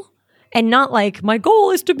goal. And not like, my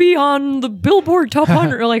goal is to be on the Billboard Top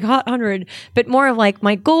 100 or like Hot 100, but more of like,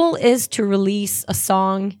 my goal is to release a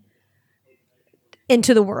song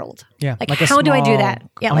into the world. Yeah. Like how do I do that?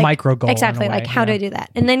 Yeah. A micro goal. Exactly. Like how do I do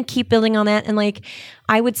that? And then keep building on that. And like,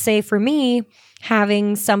 I would say for me,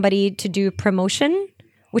 having somebody to do promotion,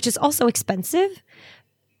 which is also expensive,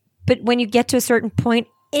 but when you get to a certain point,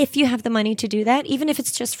 if you have the money to do that, even if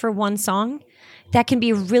it's just for one song, that can be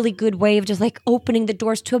a really good way of just like opening the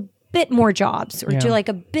doors to a bit more jobs or to like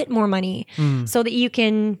a bit more money so that you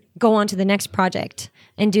can go on to the next project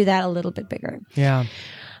and do that a little bit bigger. Yeah.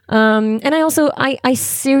 And I also, I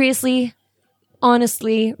seriously,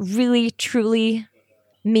 honestly, really, truly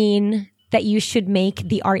mean that you should make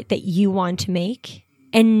the art that you want to make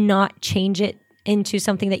and not change it into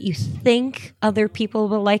something that you think other people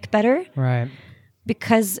will like better. Right.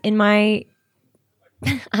 Because in my,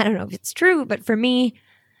 I don't know if it's true, but for me,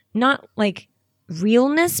 not like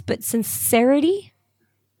realness, but sincerity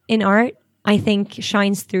in art, I think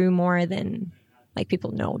shines through more than like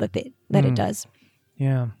people know that it does.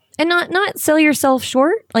 Yeah. And not sell yourself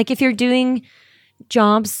short. Like if you're doing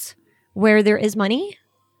jobs where there is money,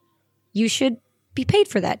 you should be paid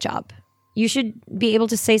for that job. You should be able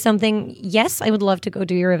to say something, yes, I would love to go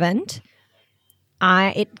do your event.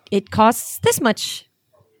 It costs this much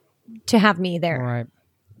to have me there. Right.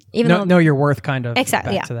 Even know your worth kind of.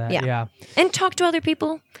 Exactly. Back to that. Yeah. And talk to other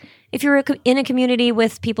people. If you're in a community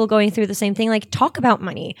with people going through the same thing, like talk about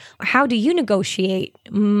money. How do you negotiate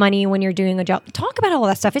money when you're doing a job? Talk about all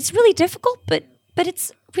that stuff. It's really difficult, but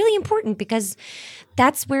it's really important because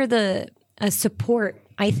that's where the support,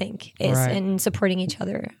 I think, is in supporting each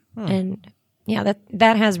other. And yeah,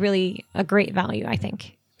 that has really a great value, I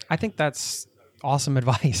think. I think that's awesome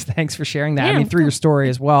advice. Thanks for sharing that. Yeah, I mean, through your story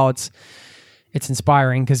as well, it's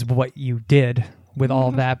inspiring because of what you did with all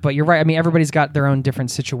of that. But you're right. I mean, everybody's got their own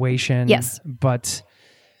different situation. Yes. But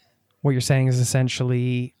what you're saying is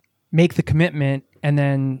essentially make the commitment and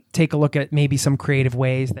then take a look at maybe some creative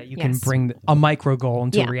ways that you can bring a micro goal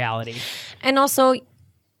into reality. And also,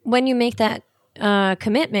 when you make that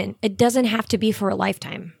commitment, it doesn't have to be for a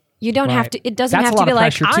lifetime. You don't have to, it doesn't have to be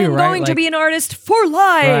like, I'm going to be an artist for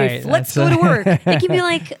life. Let's go to work. It can be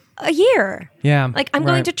like a year. Yeah. Like, I'm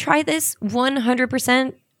going to try this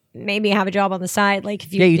 100%, maybe have a job on the side. Like,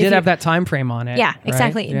 if you, you did have that time frame on it. Yeah,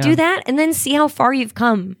 exactly. Right? Yeah. Do that and then see how far you've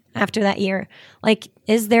come after that year. Like,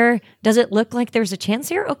 does it look like there's a chance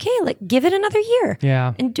here? Okay, like, give it another year.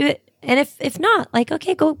 Yeah. And do it. And if not, like,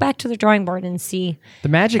 okay, go back to the drawing board and see. The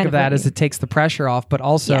magic of that is it takes the pressure off, but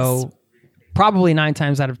also probably 9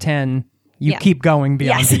 times out of 10, you keep going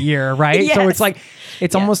beyond the year, right? Yes. So it's like,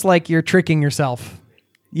 it's almost like you're tricking yourself,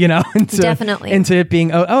 Definitely. into it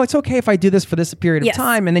being, oh, it's okay if I do this for this period of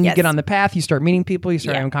time. And then you get on the path, you start meeting people, you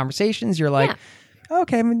start having conversations. You're like,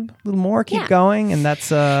 okay, a little more, keep going. And that's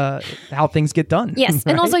how things get done. Yes. Right?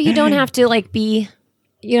 And also you don't have to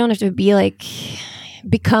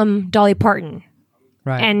become Dolly Parton.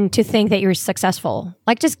 Right. And to think that you're successful.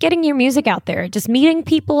 Like, just getting your music out there, just meeting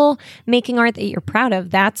people, making art that you're proud of,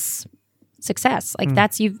 that's success. Like,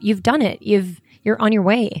 that's, you've done it. You're on your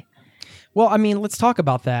way. Well, I mean, let's talk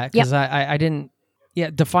about that because I didn't. Yeah,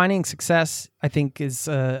 defining success, I think, is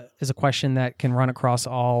a question that can run across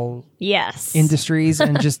all industries,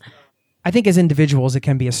 and just I think as individuals, it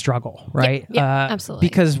can be a struggle, right? Yeah, absolutely.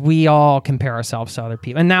 Because we all compare ourselves to other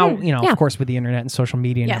people, and now of course, with the internet and social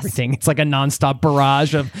media and everything, it's like a nonstop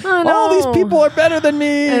barrage of these people are better than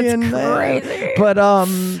me. It's crazy. But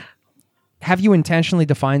have you intentionally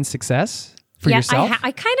defined success for yourself?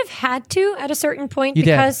 I kind of had to at a certain point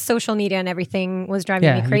because social media and everything was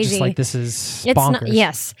driving me crazy. Just like, this is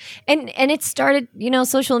bonkers. And it started,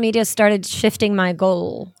 social media started shifting my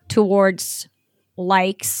goal towards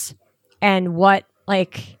likes and what,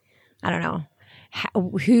 like, I don't know,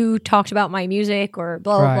 who talked about my music or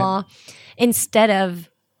blah, blah, blah, instead of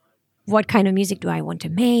what kind of music do I want to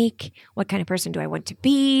make? What kind of person do I want to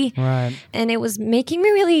be? Right. And it was making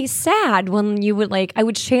me really sad when I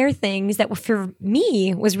would share things that for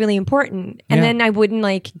me was really important. And then I wouldn't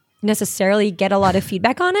necessarily get a lot of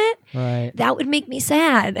feedback on it, Right. that would make me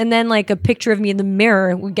sad. And then like a picture of me in the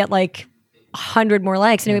mirror would get like 100 more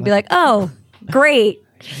likes, and it would be like, oh, great.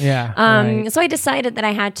 Yeah. Right. So I decided that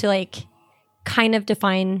I had to like kind of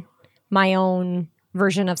define my own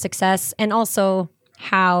version of success, and also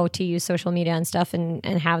how to use social media and stuff, and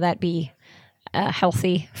have that be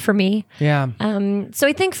healthy for me. Yeah. So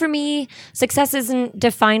I think for me, success isn't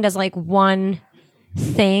defined as like one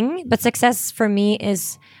thing, but success for me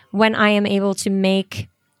is when I am able to make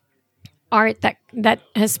art that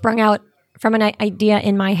has sprung out from an idea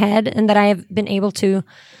in my head, and that I have been able to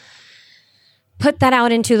put that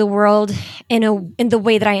out into the world in the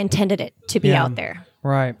way that I intended it to be out there.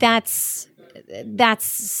 Right. That's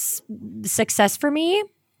success for me.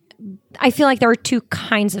 I feel like there are two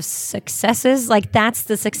kinds of successes. Like that's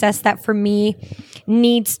the success that for me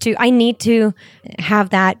I need to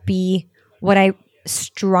have that be what I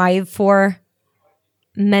strive for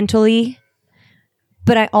mentally,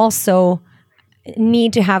 but I also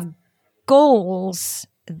need to have goals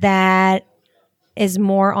that is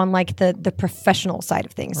more on like the professional side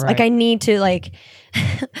of things. Right. Like I need to like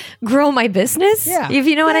grow my business. Yeah. If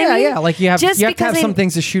you know what I mean? Yeah. Like you have to have some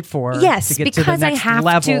things to shoot for. Yes, to get to the because I next have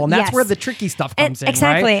level, to- and that's yes. where the tricky stuff comes in.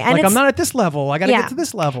 Exactly. Right? And like I'm it's- not at this level. I got to Yeah. get to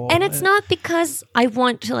this level. And it's not because I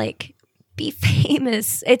want to like be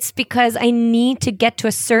famous. It's because I need to get to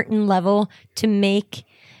a certain level to make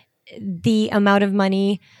the amount of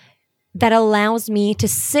money that allows me to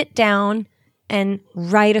sit down and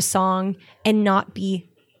write a song and not be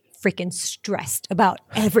freaking stressed about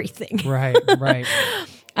everything. Right. Right.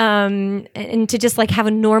 And to just like have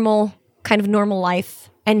a normal life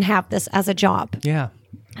and have this as a job. Yeah.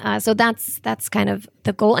 So that's kind of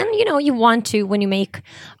the goal. And you want to, when you make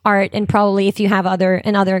art, and probably if you have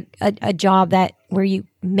a job where you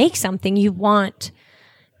make something, you want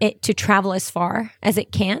it to travel as far as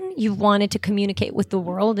it can. You want it to communicate with the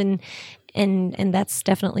world, and that's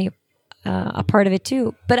definitely a part of it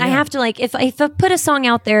too. But I have to like, if I put a song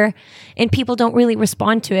out there and people don't really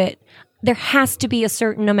respond to it, there has to be a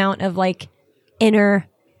certain amount of like inner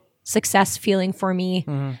success feeling for me.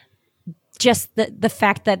 Mm-hmm. Just the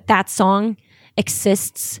fact that song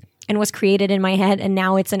exists and was created in my head, and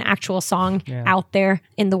now it's an actual song out there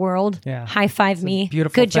in the world. Yeah. High five me.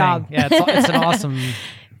 Beautiful. Good thing. job. Yeah, it's an awesome.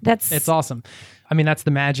 It's awesome. I mean, that's the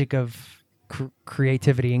magic of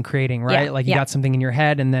creativity and creating, right? Yeah, like you got something in your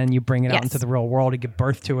head, and then you bring it out into the real world. You give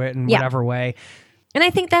birth to it in whatever way. And I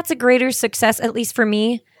think that's a greater success, at least for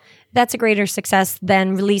me. That's a greater success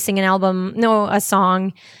than releasing a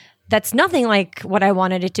song that's nothing like what I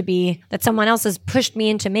wanted it to be, that someone else has pushed me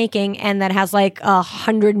into making, and that has like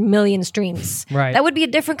 100 million streams. Right. That would be a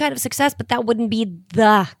different kind of success, but that wouldn't be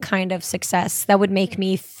the kind of success that would make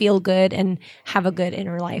me feel good and have a good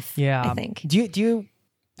inner life. Yeah. I think. Do you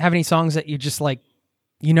have any songs that you just like,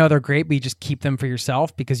 they're great, but you just keep them for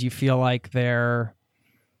yourself because you feel like they're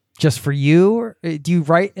just for you? Or do you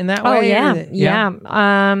write in that way? Oh,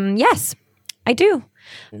 yeah. Yes, I do.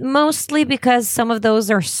 Mostly because some of those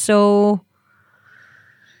are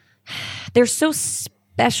they're so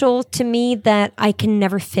special to me that I can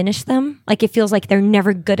never finish them. Like it feels like they're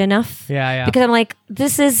never good enough. Yeah. Because I'm like,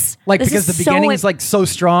 because the beginning is like so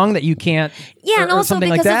strong that you can't. Yeah, and also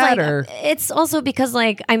something because like that, of like, it's also because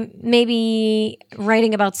like I'm maybe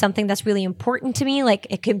writing about something that's really important to me. Like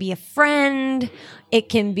it can be a friend, it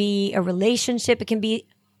can be a relationship, it can be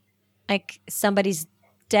like somebody's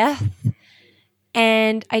death.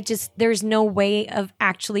 And there's no way of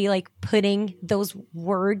actually like putting those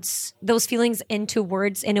feelings into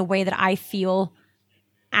words in a way that I feel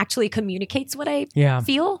actually communicates what I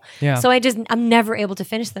feel. Yeah. So I'm never able to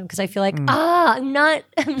finish them because I feel like, I'm not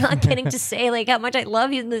getting to say like how much I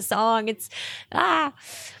love you in this song. It's, right.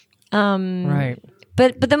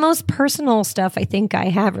 But the most personal stuff I think I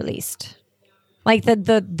have released. Like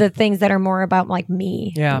the things that are more about like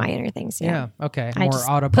me, my inner things. Yeah. Okay. I More just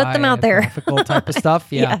autobiographical put them out there. type of stuff.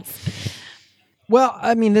 Yeah. Yes. Well,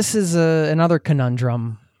 I mean, this is another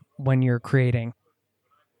conundrum when you're creating.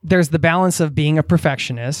 There's the balance of being a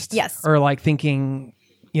perfectionist. Yes. Or like thinking,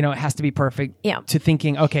 it has to be perfect. Yeah. To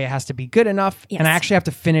thinking, okay, it has to be good enough. Yes. And I actually have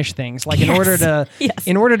to finish things. Like Yes.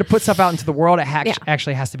 in order to put stuff out into the world, it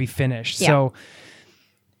actually has to be finished. Yeah. So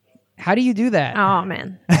how do you do that? Oh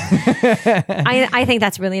man, I think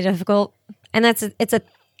that's really difficult, and it's a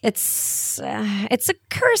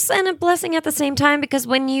curse and a blessing at the same time, because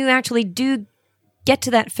when you actually do get to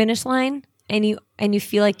that finish line and you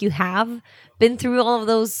feel like you have been through all of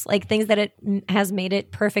those like things that it has made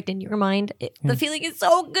it perfect in your mind, the feeling is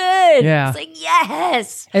so good. Yeah. It's like,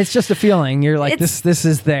 yes. It's just a feeling. You're like, this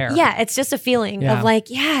is there. Yeah, it's just a feeling Yeah. of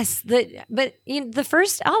like, yes. But the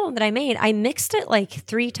first album that I made, I mixed it like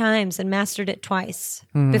 3 times and mastered it twice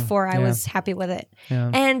before I was happy with it.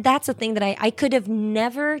 Yeah. And that's a thing that I could have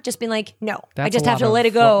never just been like, no, I That's just a have to lot let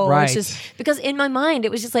of it go. right. It's just because in my mind,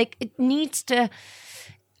 it was just like,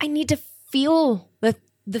 I need to feel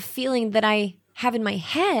the feeling that I have in my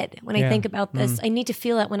head when I think about this. I need to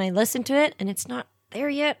feel it when I listen to it, and it's not there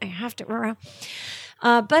yet. I have to.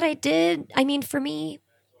 But I did. I mean, for me,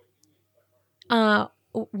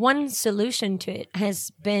 one solution to it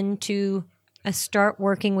has been to start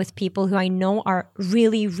working with people who I know are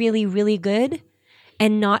really, really, really good,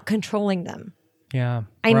 and not controlling them. Yeah.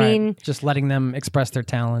 I mean, just letting them express their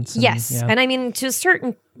talents. Yes. Yeah. And I mean, to a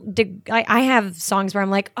certain I have songs where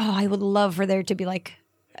I'm like, oh, I would love for there to be like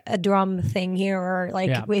a drum thing here, or like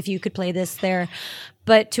if you could play this there.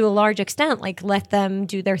 But to a large extent, like let them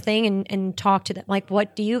do their thing and talk to them. Like,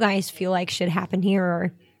 what do you guys feel like should happen here?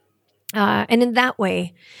 Or, and in that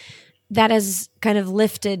way, that has kind of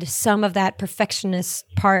lifted some of that perfectionist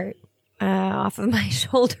part off of my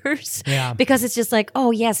shoulders. Yeah. Because it's just like, oh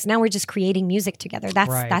yes, now we're just creating music together.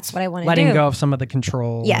 That's what I want to do. Letting go of some of the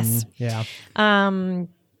control. Yes. And,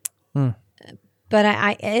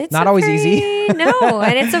 But it's not always easy. No,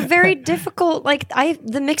 and it's a very difficult. Like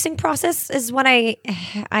the mixing process is what I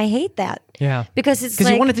hate that. Yeah. Because it's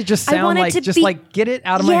like, you want it to just sound like just like get it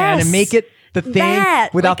out of my Yes. hand and make it the thing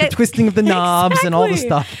without like the twisting of the knobs and all the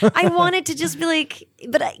stuff. I want it to just be like,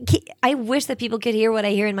 but I wish that people could hear what I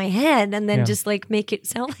hear in my head and then just like make it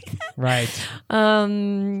sound like that. Right.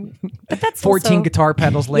 But that's 14 also, guitar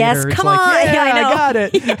pedals later. Yes, it's come like, on. Yeah, I know. I got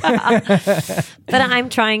it. But I'm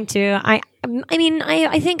trying to. I mean,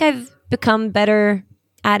 I think I've become better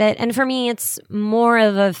at it, and for me, it's more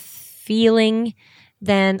of a feeling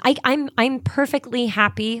than I'm perfectly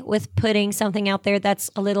happy with putting something out there that's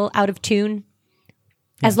a little out of tune,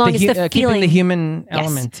 as long as the feeling, keeping the human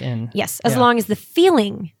element in. Yes, as long as the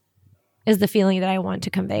feeling is the feeling that I want to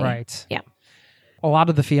convey. Right. Yeah. A lot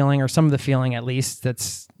of the feeling, or some of the feeling at least,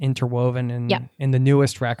 that's interwoven in the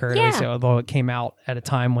newest record. Yeah. At least, although it came out at a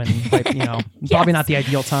time when, like, probably not the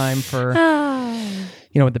ideal time for,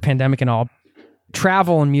 with the pandemic and all.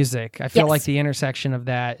 Travel and music. I feel like the intersection of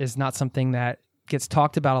that is not something that gets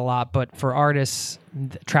talked about a lot, but for artists,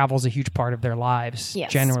 travel is a huge part of their lives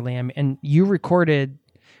generally. I mean, and you recorded,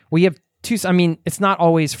 you have 2, I mean, it's not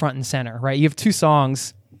always front and center, right? You have 2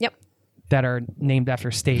 songs that are named after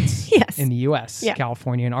states in the U.S.,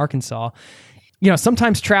 California and Arkansas.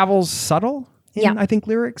 Sometimes travel's subtle in, I think,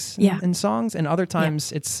 lyrics and songs, and other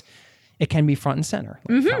times it can be front and center,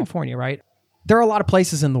 like California, right? There are a lot of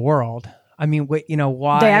places in the world. I mean,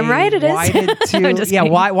 why? Damn right it is.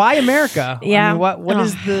 Why America? Yeah. I mean, what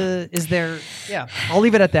is there? Yeah, I'll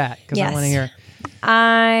leave it at that because I want to hear.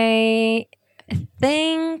 I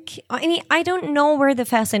don't know where the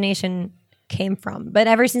fascination came from, but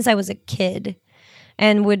ever since I was a kid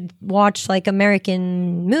and would watch like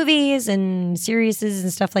American movies and series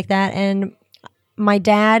and stuff like that, and my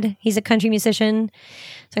dad, he's a country musician,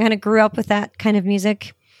 so I kind of grew up with that kind of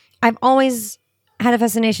music. I've always had a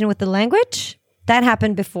fascination with the language. That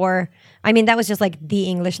happened before. I mean, that was just like the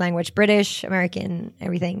English language, British, American,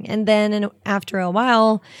 everything. And then after a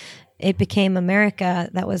while, it became America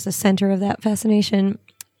that was the center of that fascination.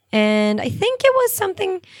 And I think it was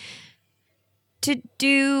something to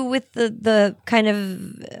do with the kind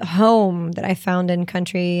of home that I found in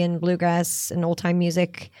country and bluegrass and old time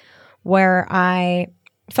music, where I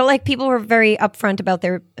felt like people were very upfront about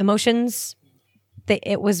their emotions.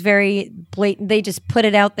 It was very blatant. They just put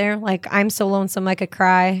it out there, like, I'm so lonesome I could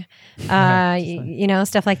cry,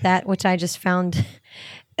 stuff like that, which I just found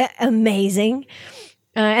amazing.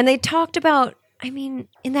 And they talked about, in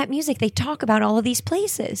that music, they talk about all of these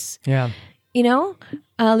places. Yeah.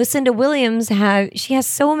 Lucinda Williams she has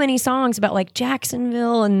so many songs about like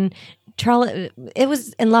Jacksonville and Charlotte. It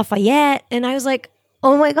was in Lafayette, and I was like,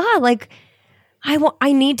 oh my God, like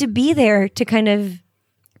I need to be there to kind of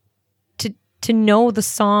to know the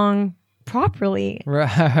song properly.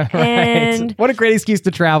 Right. And what a great excuse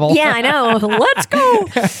to travel. Yeah, I know. Let's go.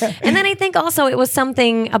 And then I think also it was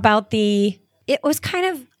something about it was kind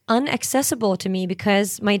of unaccessible to me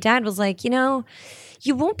because my dad was like,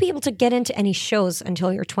 you won't be able to get into any shows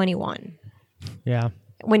until you're 21. Yeah.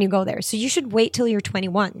 When you go there. So you should wait till you're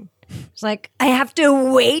 21. It's like, I have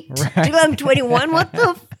to wait till I'm 21? What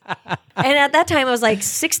the And at that time, I was like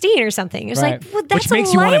 16 or something. It was Right. like, well, that's Which makes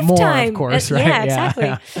a you want it lifetime. more, of course, right? Yeah, Yeah,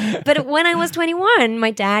 exactly. But when I was 21,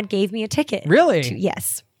 my dad gave me a ticket. Really?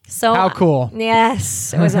 Yes. So How cool.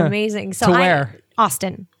 Yes, it was amazing. So To where?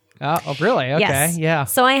 Austin. Oh, really? Okay. Yes. Yeah.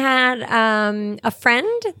 So I had a friend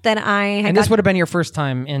that I had. And this would have been your first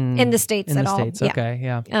time in the States In at the all. States. Yeah. Okay.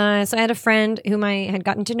 Yeah. So I had a friend whom I had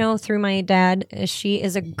gotten to know through my dad. She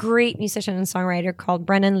is a great musician and songwriter called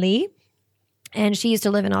Brennan Lee, and she used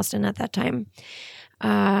to live in Austin at that time.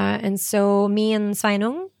 And so me and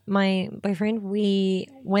Sainung, my boyfriend, we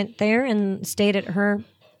went there and stayed at her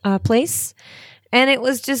place. And it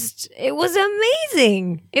was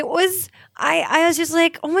amazing. I was just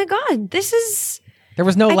like, oh my God, this is. There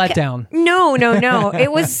was no letdown. No.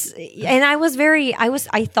 It was, and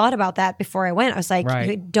I thought about that before I went. I was like,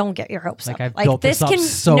 Right. don't get your hopes Like, up. I've built this up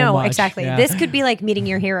so no, much. exactly. Yeah. This could be like meeting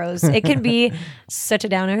your heroes. It can be such a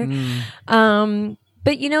downer.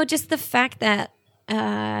 But just the fact that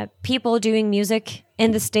people doing music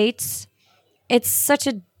in the States, it's such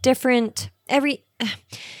a different, I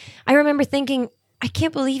remember thinking, I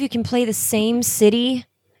can't believe you can play the same city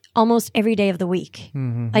almost every day of the week.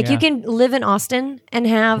 Like yeah. you can live in Austin and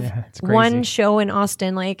have it's crazy. one show in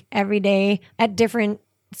Austin like every day at different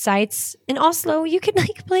sites. In Oslo, you can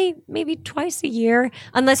like play maybe twice a year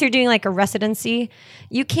unless you're doing like a residency.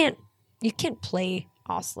 You can't play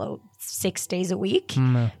Oslo 6 days a week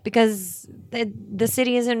because the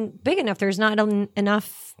city isn't big enough. There's not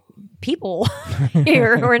enough people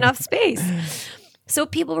here or enough space. So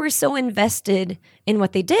people were so invested in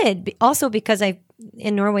what they did. Also because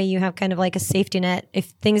in Norway, you have kind of like a safety net. If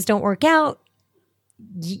things don't work out,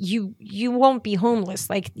 you won't be homeless.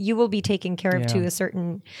 Like you will be taken care of to a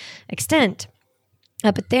certain extent.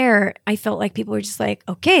 But there, I felt like people were just like,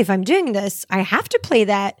 okay, if I'm doing this, I have to play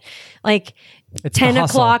that like It's 10 the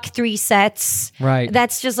hustle. o'clock, 3 sets. Right.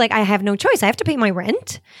 That's just like, I have no choice. I have to pay my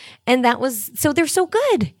rent. And so they're so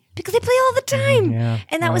good because they play all the time. Yeah,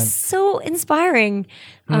 And that was so inspiring.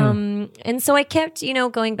 And so I kept,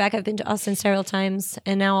 going back. I've been to Austin several times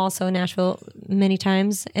and now also Nashville many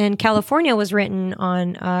times. And California was written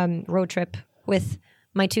on road trip with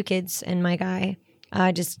my 2 kids and my guy,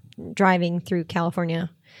 just driving through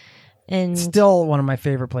California. And Still one of my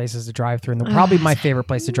favorite places to drive through, and probably my favorite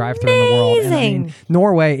place to drive through in the world. And I mean, Amazing.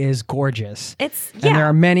 Norway is gorgeous. And there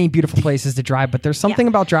are many beautiful places to drive, but there's something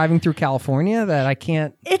about driving through California that I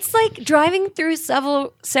can't. It's like driving through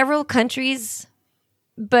several countries,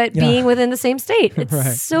 but being within the same state.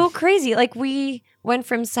 It's so crazy. Like we went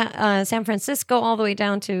from San Francisco all the way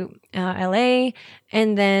down to LA,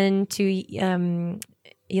 and then to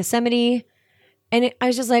Yosemite, and I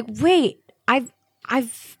was just like, wait,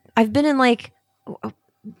 I've been in like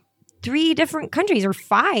 3 different countries or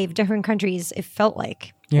 5 different countries. It felt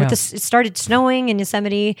like it started snowing in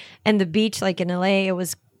Yosemite and the beach, like in LA, it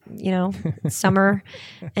was, summer.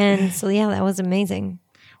 And so, that was amazing.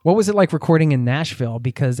 What was it like recording in Nashville?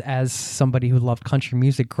 Because as somebody who loved country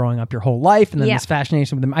music growing up your whole life, and then this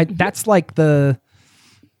fascination with them, that's like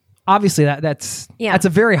obviously that's a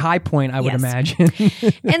very high point, I would imagine.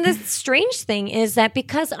 And the strange thing is that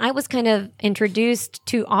because I was kind of introduced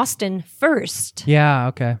to Austin first. Yeah.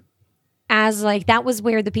 Okay. As like, that was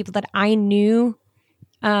where the people that I knew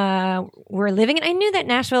were living. And I knew that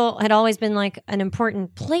Nashville had always been like an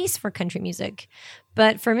important place for country music.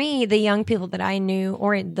 But for me, the young people that I knew,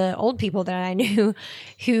 or the old people that I knew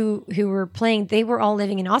who were playing, they were all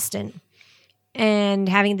living in Austin and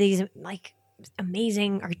having these like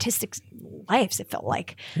amazing artistic lives, it felt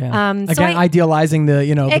like. Yeah. Again, idealizing the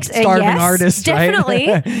starving artist, definitely.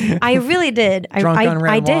 Right? I really did. Drunk on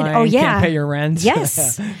red I did. wine, Oh yeah. Can't pay your rent.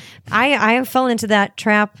 Yes. I fell into that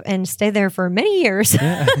trap and stayed there for many years,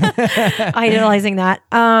 idolizing that.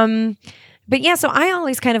 But yeah, so I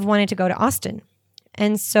always kind of wanted to go to Austin.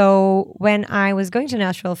 And so when I was going to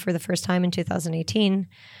Nashville for the first time in 2018,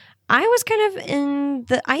 I was kind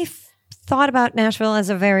of I thought about Nashville as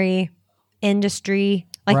a very industry,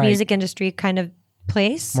 like music industry kind of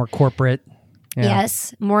place. More corporate. Yeah.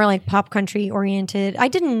 Yes. More like pop country oriented. I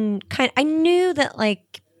knew that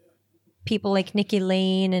like people like Nikki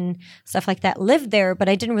Lane and stuff like that lived there, but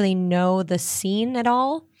I didn't really know the scene at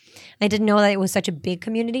all. I didn't know that it was such a big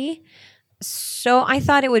community. So I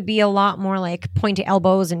thought it would be a lot more like pointy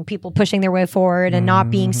elbows and people pushing their way forward and not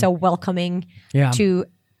being so welcoming to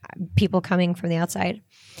people coming from the outside.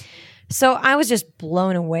 So I was just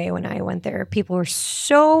blown away when I went there. People were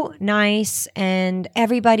so nice and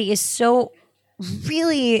everybody is so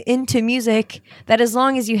really into music that as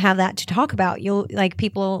long as you have that to talk about,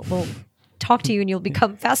 people will talk to you and you'll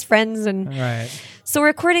become fast friends. And so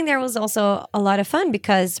recording there was also a lot of fun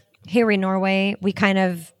because here in Norway, we kind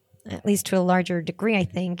of at least to a larger degree, I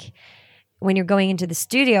think, when you're going into the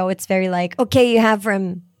studio, it's very like, okay, you have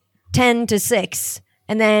from 10 to 6.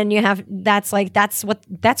 And then you have, that's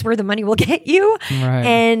where the money will get you. Right.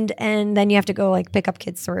 And then you have to go like pick up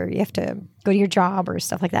kids, or you have to go to your job or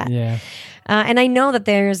stuff like that. Yeah. And I know that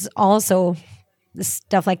there's also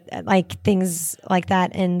stuff like things like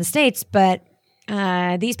that in the States, but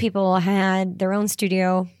these people had their own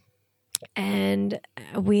studio, and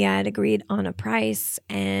we had agreed on a price,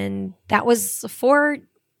 and that was 4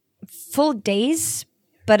 full days.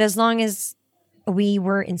 But as long as we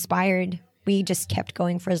were inspired, we just kept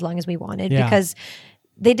going for as long as we wanted, because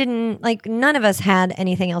they didn't, like, none of us had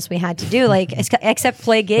anything else we had to do, like, except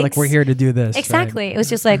play gigs. Like, we're here to do this. Exactly. Right? It was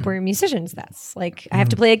just like, we're musicians. That's like, I have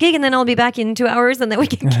to play a gig and then I'll be back in 2 hours and then we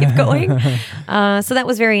can keep going. So that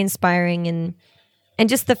was very inspiring. And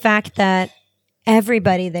just the fact that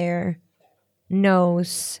everybody there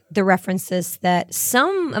knows the references that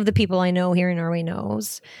some of the people I know here in Norway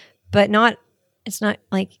knows, but it's not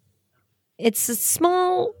like, it's a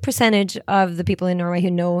small percentage of the people in Norway who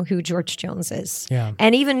know who George Jones is. Yeah.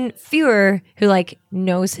 And even fewer who like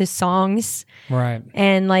knows his songs. Right.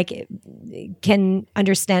 And like can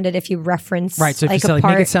understand it if you reference. Right. So if like you say, like,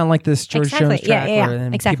 make it sound like this George Jones track,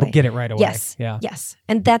 then people get it right away. Yes. Yeah. Yes.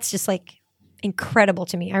 And that's just like incredible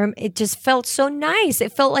to me. It just felt so nice.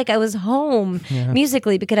 It felt like I was home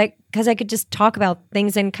musically, because I could just talk about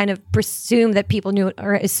things and kind of presume that people knew it,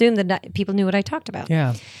 or assume that people knew what I talked about.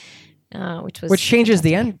 Yeah. Which changes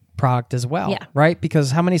the end product as well, right?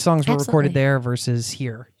 Because how many songs were recorded there versus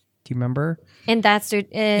here? Do you remember? And that's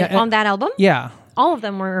on that album? Yeah. All of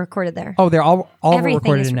them were recorded there. Oh, they're all Everything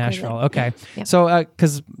recorded is in recorded Nashville. there. Okay. Yeah. So,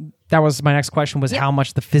 because that was my next question, was how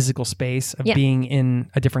much the physical space of being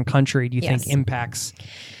in a different country do you think impacts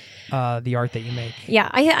the art that you make? Yeah,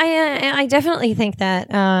 I definitely think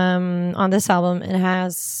that on this album it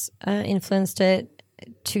has influenced it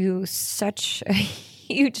to such a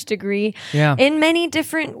huge degree in many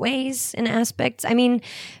different ways and aspects. I mean,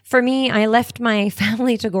 for me, I left my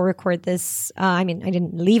family to go record this. I mean, I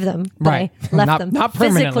didn't leave them, but I left them not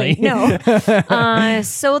physically. permanently. No.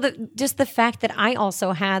 So just the fact that I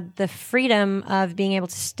also had the freedom of being able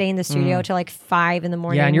to stay in the studio till like 5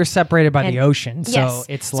 a.m. Yeah, and you're separated by the ocean, so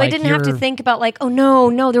it's like I didn't have to think about like, oh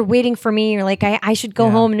no, they're waiting for me, or like I should go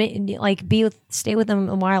home and like stay with them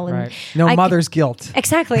a while. And no mother's guilt.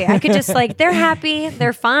 Exactly. I could just like, they're happy,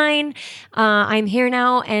 they're fine. I'm here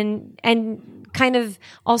now, and kind of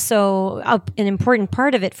also an important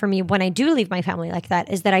part of it for me when I do leave my family like that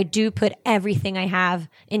is that I do put everything I have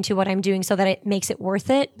into what I'm doing so that it makes it worth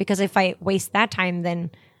it. Because if I waste that time, then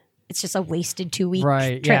it's just a wasted 2-week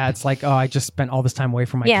trip. Yeah, it's like, oh, I just spent all this time away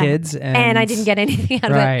from my kids, and I didn't get anything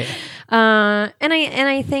out of it. And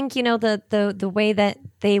I think, you know, the way that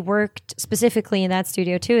they worked specifically in that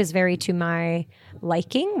studio too is very to my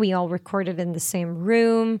liking. We all recorded in the same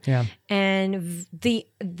room, and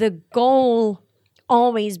the goal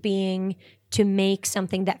always being to make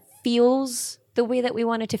something that feels the way that we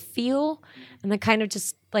want it to feel, and the kind of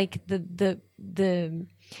just like the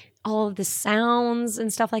all of the sounds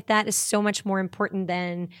and stuff like that is so much more important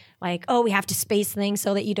than like, oh, we have to space things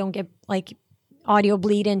so that you don't get like audio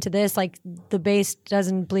bleed into this, like the bass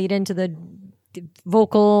doesn't bleed into the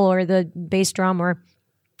vocal or the bass drum. Or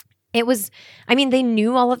it was, I mean, they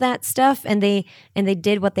knew all of that stuff, and they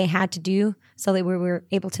did what they had to do so that we were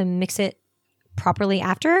able to mix it properly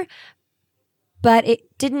after. But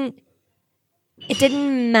it didn't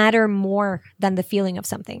matter more than the feeling of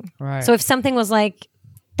something. Right. So if something was like,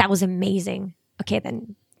 that was amazing, okay,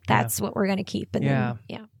 then that's what we're going to keep. And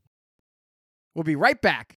then, We'll be right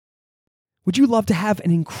back. Would you love to have an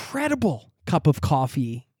incredible cup of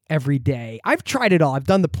coffee every day? I've tried it all. I've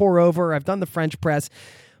done the pour over, I've done the French press,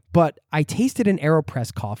 but I tasted an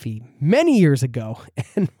AeroPress coffee many years ago,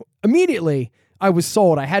 and immediately I was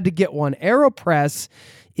sold. I had to get one. AeroPress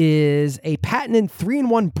is a patented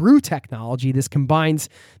 3-in-1 brew technology. This combines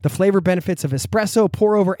the flavor benefits of espresso,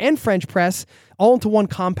 pour over, and French press all into one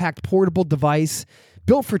compact portable device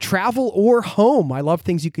built for travel or home. I love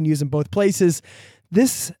things you can use in both places.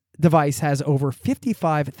 This device has over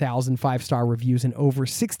 55,000 5-star reviews in over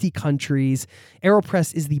 60 countries.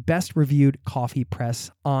 AeroPress is the best reviewed coffee press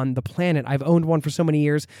on the planet. I've owned one for so many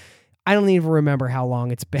years, I don't even remember how long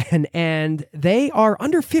it's been, and they are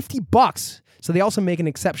under $50. So they also make an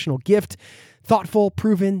exceptional gift. Thoughtful,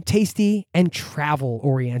 proven, tasty, and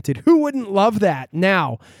travel-oriented. Who wouldn't love that?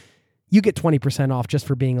 Now, You get 20% off just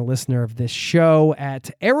for being a listener of this show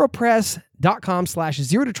at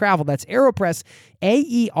aeropress.com/zero to travel. That's AeroPress,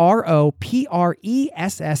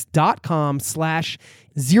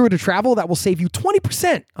 AeroPress.com/zero to travel. That will save you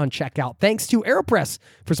 20% on checkout. Thanks to AeroPress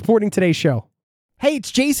for supporting today's show. Hey,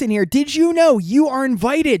 it's Jason here. Did you know you are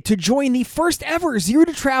invited to join the first ever Zero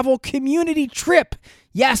to Travel community trip?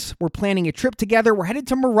 Yes, we're planning a trip together. We're headed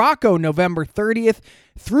to Morocco November 30th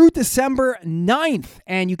through December 9th.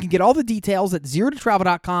 And you can get all the details at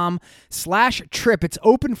zerototravel.com/trip. It's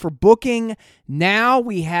open for booking now.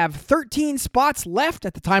 We have 13 spots left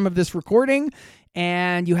at the time of this recording,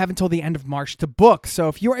 and you have until the end of March to book. So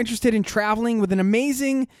if you're interested in traveling with an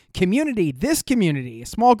amazing community, this community, a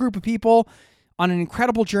small group of people on an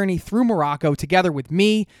incredible journey through Morocco together with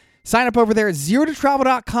me, sign up over there at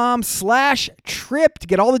zerototravel.com/trip to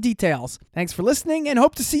get all the details. Thanks for listening and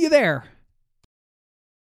hope to see you there.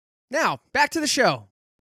 Now, back to the show.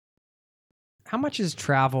 How much is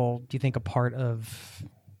travel, do you think, a part of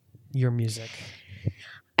your music?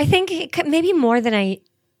 I think maybe more than I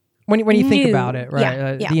When you think knew. about it,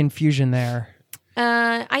 right? Yeah. The infusion there.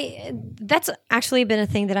 That's actually been a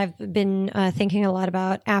thing that I've been thinking a lot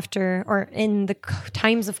about after or in the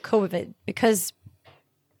times of COVID, because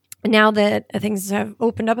now that things have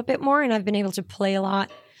opened up a bit more and I've been able to play a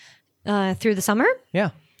lot through the summer,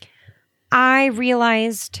 I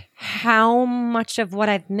realized how much of what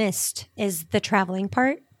I've missed is the traveling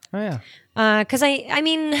part. Oh, yeah. Because I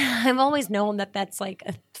mean, I've always known that that's like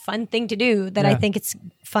a fun thing to do, that I think it's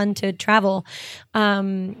fun to travel.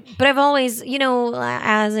 But I've always,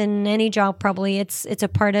 as in any job, probably it's a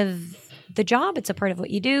part of the job. It's a part of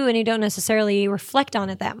what you do, and you don't necessarily reflect on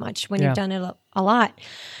it that much when you've done it a lot.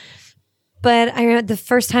 But I remember the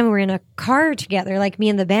first time we were in a car together, like me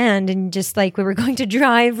and the band, and just like we were going to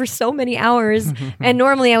drive for so many hours. And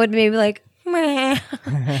normally I would maybe like, meh.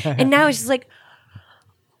 And now it's just like,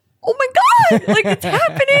 oh my God, like it's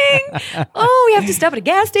happening. Oh, we have to stop at a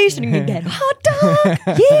gas station and get a hot dog.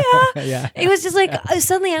 Yeah. It was just like,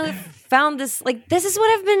 suddenly I found this, like, this is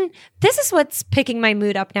what's picking my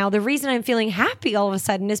mood up now. The reason I'm feeling happy all of a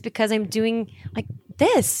sudden is because I'm doing like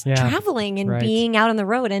this, traveling and being out on the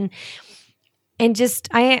road. And just,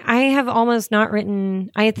 I have almost not written,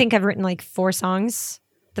 I think I've written like 4 songs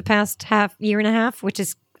the past year and a half, which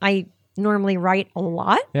is, I normally write a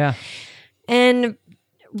lot. Yeah. And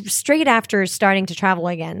straight after starting to travel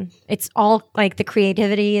again, it's all like the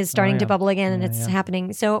creativity is starting to bubble again, and it's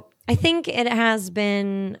happening. So I think it has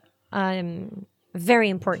been very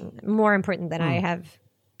important, more important than I have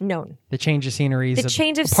known. The change of scenery is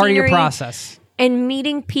change of part of your scenery process. And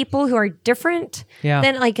meeting people who are different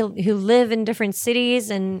than like who live in different cities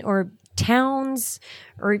or towns,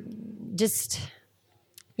 or just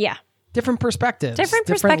different perspectives, different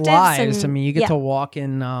lives. and, I mean, you get to walk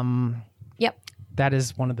in. That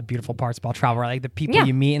is one of the beautiful parts about travel, right? Like the people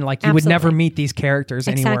you meet, and like you would never meet these characters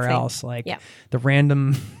anywhere else. Like the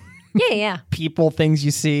random people, things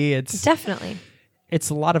you see. It's definitely, it's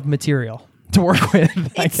a lot of material to work with.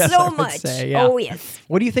 It's so much. Oh yes.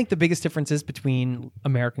 What do you think the biggest difference is between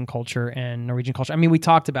American culture and Norwegian culture? I mean, we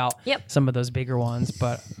talked about some of those bigger ones,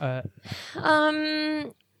 but oh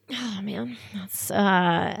man,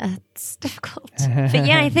 it's difficult. But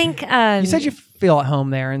yeah, I think you said you feel at home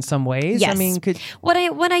there in some ways. Yes. I mean, what I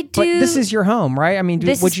do. But this is your home, right? I mean,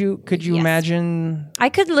 could you imagine? I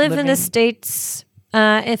could live in the States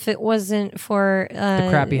if it wasn't for the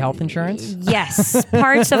crappy health insurance. Yes,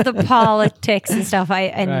 parts of the politics and stuff.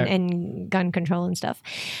 And gun control and stuff.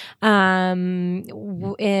 But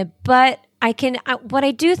I can. What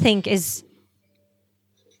I do think is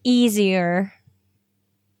easier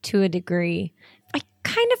to a degree. I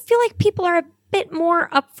kind of feel like people are a bit more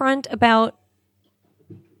upfront about,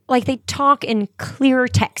 like, they talk in clearer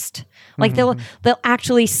text. Like they'll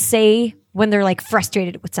actually say when they're like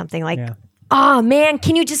frustrated with something, like, oh man,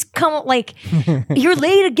 can you just come, like, you're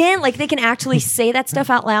late again? Like they can actually say that stuff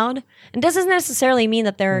out loud. And doesn't necessarily mean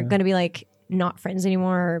that they're going to be like not friends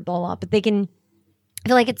anymore or blah, blah, but they can, I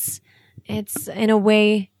feel like it's in a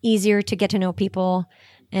way easier to get to know people.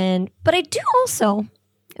 But I do also,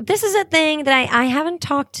 this is a thing that I haven't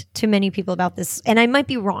talked to many people about this, and I might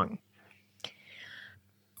be wrong.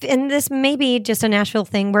 And this may be just a Nashville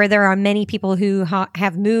thing where there are many people who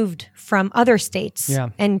have moved from other states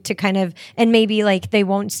and to kind of, and maybe like they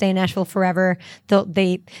won't stay in Nashville forever.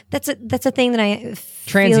 That's a thing that I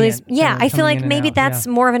feel is, I feel like maybe that's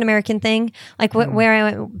more of an American thing. Like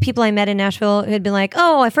people I met in Nashville who had been like,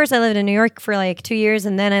 oh, at first I lived in New York for like 2 years,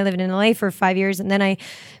 and then I lived in LA for 5 years, and then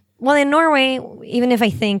well, in Norway, even if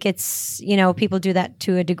I think it's, people do that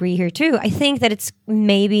to a degree here too, I think that it's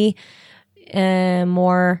maybe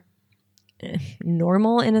more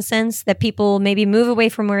normal in a sense, that people maybe move away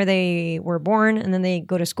from where they were born and then they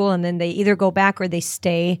go to school and then they either go back or they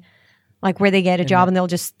stay like where they get a job and they'll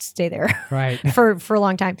just stay there Right. for a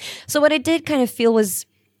long time. So what I did kind of feel was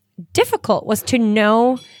difficult was to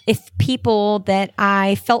know if people that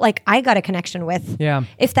I felt like I got a connection with, Yeah.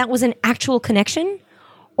 if that was an actual connection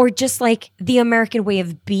or just like the American way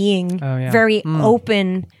of being very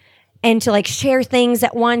open and to like share things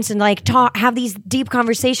at once and like have these deep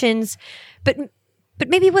conversations, but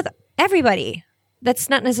maybe with everybody. That's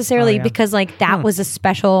not necessarily because like that was a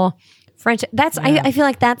special friendship. I feel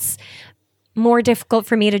like that's more difficult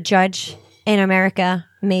for me to judge in America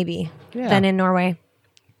maybe than in Norway.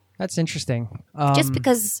 That's interesting. Just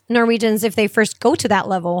because Norwegians, if they first go to that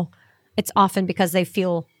level, it's often because they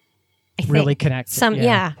feel really connected.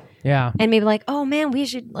 Yeah. And maybe like, oh man, we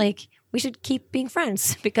should keep being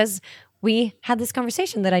friends because we had this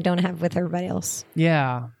conversation that I don't have with everybody else.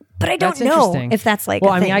 Yeah. But I don't That's know interesting. if that's like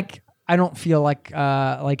well, a I thing. mean, I don't feel like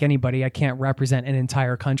anybody. I can't represent an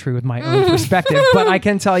entire country with my own perspective, but I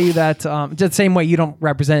can tell you that just the same way you don't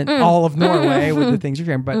represent all of Norway with the things you're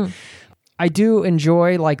sharing. But I do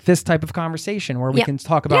enjoy like this type of conversation where we can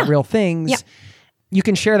talk about real things. Yeah. You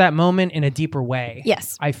can share that moment in a deeper way.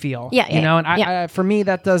 Yes. I feel. Yeah, You know, and I, for me,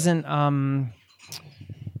 that doesn't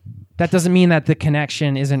mean that the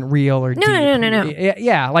connection isn't real or deep. No.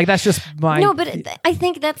 Yeah, like that's just my. No, but I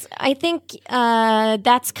think that's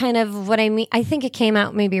kind of what I mean. I think it came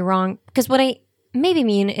out maybe wrong because what I maybe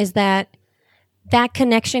mean is that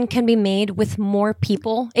connection can be made with more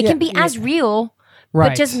people. It can be as real,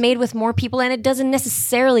 but just made with more people, and it doesn't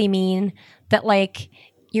necessarily mean that like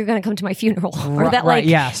you're going to come to my funeral or that like.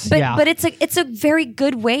 Yes. But it's a very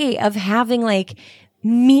good way of having like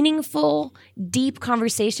meaningful, deep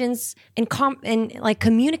conversations and like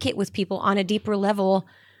communicate with people on a deeper level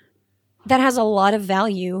that has a lot of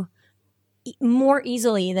value more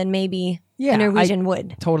easily than maybe a Norwegian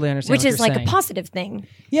would. Totally understand. Which what is you're like saying. a positive thing.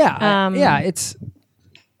 Yeah.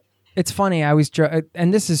 It's funny. I always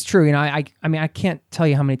and this is true. You know, I mean, I can't tell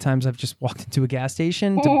you how many times I've just walked into a gas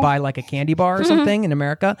station to buy like a candy bar or something in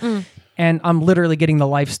America. And I'm literally getting the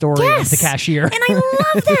life story of the cashier. And I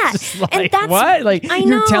love that. Like, and that's what? Like I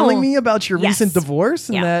you're know. telling me about your recent divorce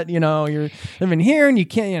and that, you know, you're living here and you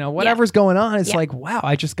can't, you know, whatever's going on. It's like, wow,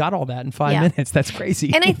 I just got all that in 5 minutes. That's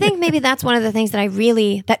crazy. And I think maybe that's one of the things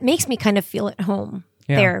that makes me kind of feel at home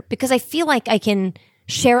there because I feel like I can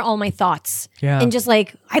share all my thoughts and just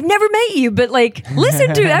like, I've never met you, but like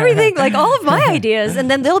listen to everything, like all of my ideas.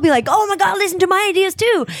 And then they'll be like, oh my God, listen to my ideas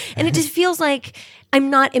too. And it just feels like I'm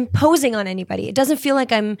not imposing on anybody. It doesn't feel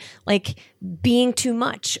like I'm like being too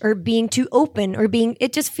much or being too open or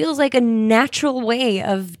it just feels like a natural way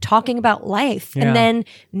of talking about life. Yeah. And then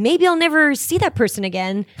maybe I'll never see that person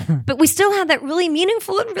again, but we still had that really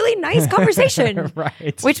meaningful and really nice conversation,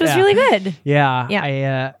 right. which was really good.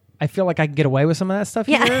 Yeah. I feel like I can get away with some of that stuff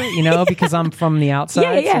here, you know, because I'm from the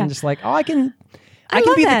outside. So I'm just like, oh, I can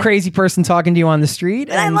be the crazy person talking to you on the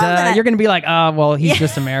street. And you're going to be like, well, he's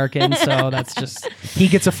just American. So that's just, he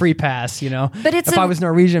gets a free pass, you know. But if I was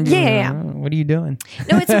Norwegian, I'd be like, oh, what are you doing?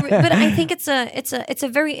 No, but I think it's a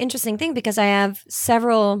very interesting thing because I have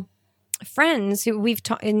several friends who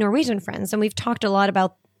Norwegian friends, and we've talked a lot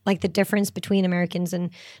about like the difference between Americans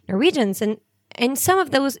and Norwegians. And in some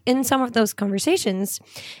of those conversations,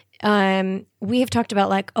 we have talked about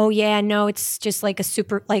like, oh yeah, no, it's just like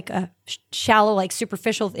a shallow, like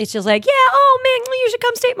superficial. It's just like, yeah, oh man, you should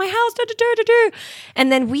come stay at my house. Da, da, da, da, da.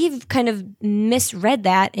 And then we've kind of misread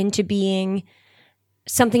that into being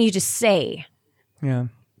something you just say. Yeah.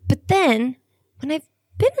 But then when I've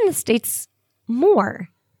been in the States more,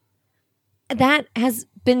 that has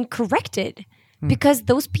been corrected because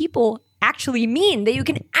those people actually mean that you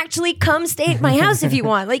can actually come stay at my house if you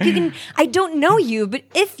want. Like I don't know you, but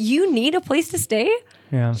if you need a place to stay,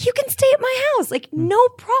 you can stay at my house. Like no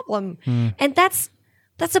problem. And that's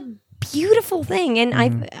a beautiful thing. And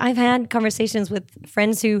I've had conversations with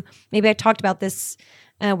friends who maybe I talked about this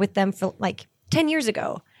with them for like 10 years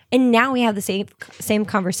ago. And now we have the same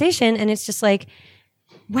conversation. And it's just like,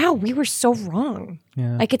 wow, we were so wrong.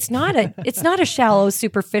 Yeah. Like it's not a shallow,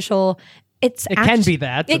 superficial. It can be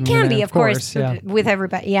that. It can be, of course, with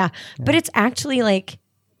everybody. Yeah. But it's actually like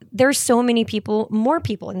there's so many people, more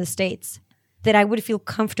people in the States that I would feel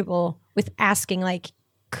comfortable with asking, like,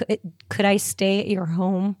 could I stay at your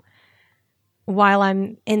home while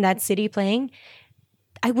I'm in that city playing?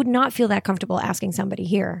 I would not feel that comfortable asking somebody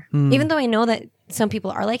here. Even though I know that some people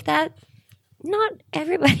are like that, not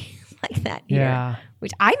everybody is like that here. Yeah.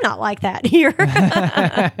 Which I'm not like that here.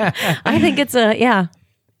 I think it's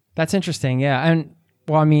That's interesting. Yeah. And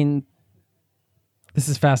well, I mean, This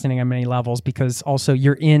is fascinating on many levels because also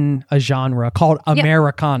you're in a genre called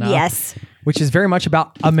Americana. Yes. Which is very much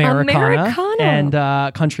about Americana. Americana.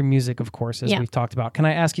 And country music, of course, as Yeah. we've talked about. Can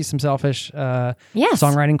I ask you some selfish Yes.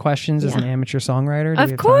 songwriting questions as Yeah. an amateur songwriter? Do we Of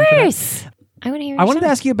have time for that? course. I want to hear. I wanted to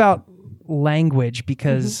ask you about language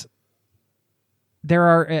because there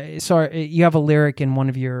are you have a lyric in one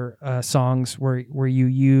of your songs where you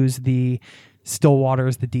use the still water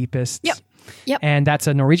is the deepest. Yep. And that's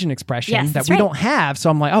a Norwegian expression Yes, that that's we right. don't have. So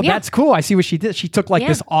I'm like, oh, Yeah. that's cool. I see what she did. She took like Yeah.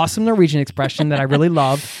 this awesome Norwegian expression that I really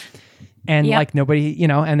love. And Yep. like nobody,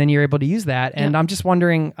 and then you're able to use that. And Yep. I'm just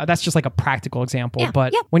wondering, that's just like a practical example. Yeah,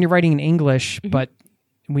 But yep. when you're writing in English, but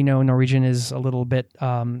we know Norwegian is a little bit,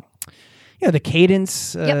 the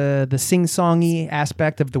cadence, the sing-songy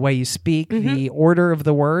aspect of the way you speak, the order of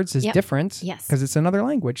the words is Yep. different Yes. because it's another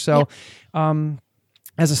language. So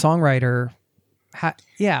as a songwriter,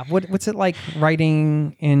 what's it like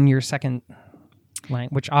writing in your second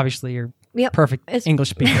language? Which obviously you're Yep. perfect It's- English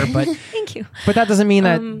speaker, but Thank you. but that doesn't mean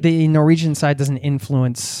that the Norwegian side doesn't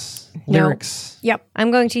influence lyrics. Yep.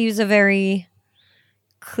 I'm going to use a very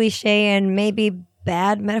cliche and maybe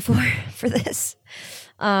bad metaphor for this.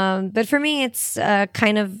 But for me, it's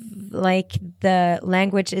kind of like the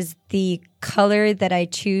language is the color that I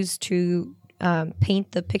choose to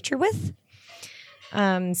paint the picture with.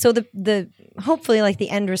 So the hopefully like the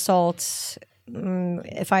end result,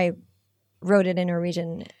 if I wrote it in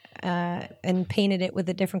Norwegian and painted it with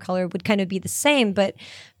a different color, would kind of be the same. But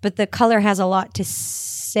the color has a lot to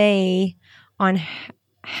say on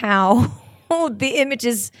how the image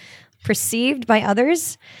is perceived by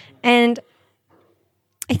others. And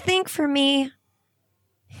I think for me,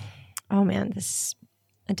 oh man, this is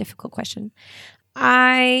a difficult question.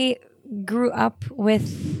 I grew up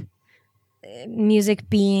with music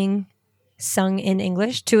being sung in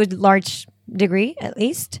English to a large degree, at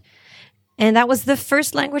least. And that was the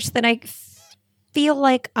first language that I feel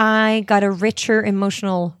like I got a richer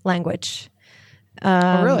emotional language.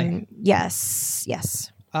 Oh, really? Yes.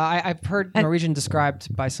 I've heard Norwegian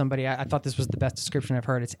described by somebody. I thought this was the best description I've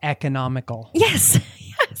heard. It's economical. Yes.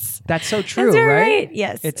 That's so true, That's right?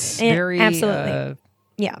 Yes. It's very absolutely.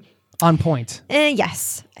 Yeah. on point.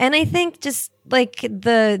 Yes. And I think just like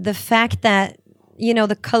the fact that,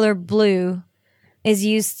 the color blue is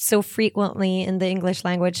used so frequently in the English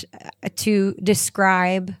language to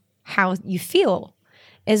describe how you feel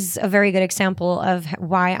is a very good example of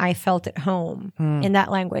why I felt at home in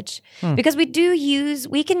that language. Because we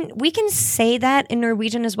can say that in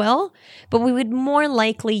Norwegian as well, but we would more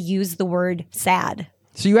likely use the word sad.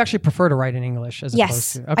 So you actually prefer to write in English as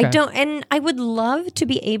Yes, opposed to... Okay. I don't, and I would love to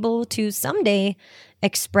be able to someday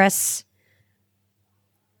express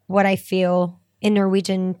what I feel in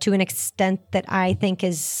Norwegian to an extent that I think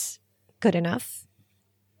is good enough.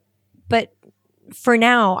 But for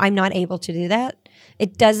now, I'm not able to do that.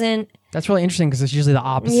 It doesn't. That's really interesting because it's usually the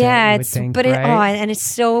opposite. Yeah, you would it's think, but right? and it's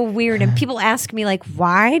so weird. And people ask me like,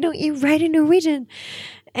 why don't you write in Norwegian?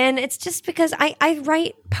 And it's just because I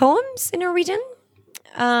write poems in Norwegian.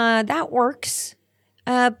 That works.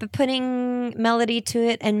 But putting melody to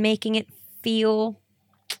it and making it feel,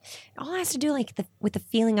 it all has to do with the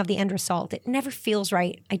feeling of the end result. It never feels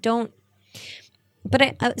right. I don't.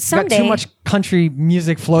 But someday, Got too much country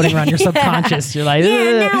music floating around your subconscious. You're like,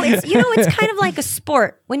 yeah, "Ugh." no, it's kind of like a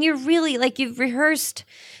sport when you're really like you've rehearsed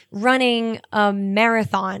running a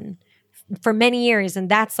marathon for many years, and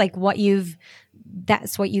that's what you've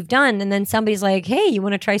done, and then somebody's like, "Hey, you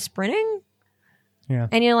want to try sprinting?" Yeah.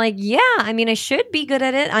 And you're like, "Yeah, I mean, I should be good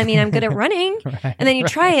at it. I mean, I'm good at running." Right, and then you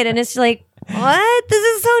try it, and it's like, "What? This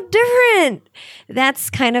is so different." That's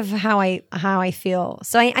kind of how I feel.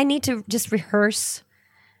 So I need to just rehearse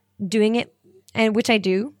doing it, and which I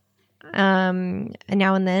do, and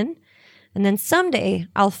now and then someday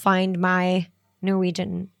I'll find my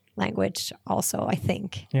Norwegian language also. I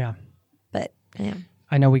think, Yeah. but yeah.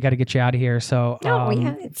 I know we got to get you out of here. So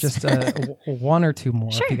it's- just one or two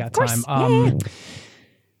more Sure, if you got of course. time.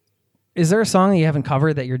 Is there a song that you haven't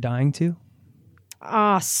covered that you're dying to?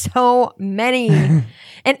 Oh, so many, and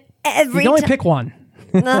You every can only ti- pick one.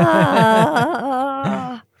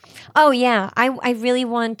 Oh yeah, I really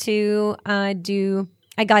want to do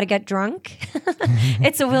I Gotta Get Drunk.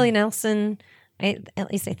 It's a Willie Nelson,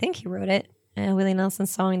 at least I think he wrote it, a Willie Nelson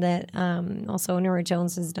song that also Nora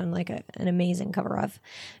Jones has done an amazing cover of.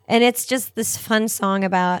 And it's just this fun song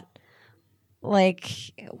about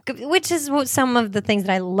which is some of the things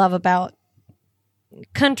that I love about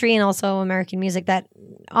country and also American music, that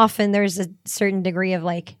often there's a certain degree of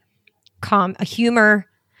a humor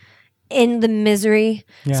in the misery.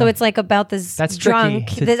 Yeah. So it's about this That's drunk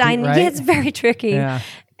tricky to that do, right? it's very tricky. Yeah.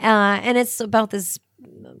 And it's about this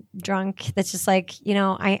drunk that's just like,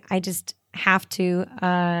 I just have to,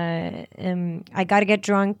 I got to get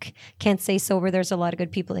drunk. Can't stay sober. There's a lot of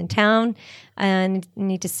good people in town and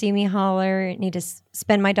need to see me holler, need to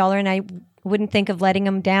spend my dollar. And I wouldn't think of letting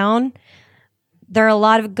them down. There are a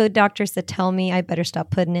lot of good doctors that tell me I better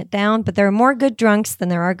stop putting it down, but there are more good drunks than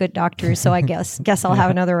there are good doctors. So I guess I'll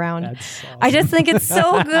have another round. That's awesome. I just think it's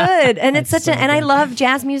so good, and it's such and I love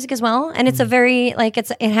jazz music as well. And it's a very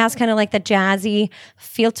it has kind of like the jazzy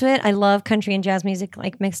feel to it. I love country and jazz music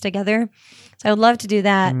like mixed together. So I would love to do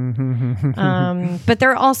that. But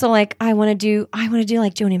they're also like I want to do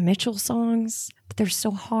like Joni Mitchell songs. But they're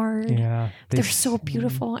so hard. Yeah, they're so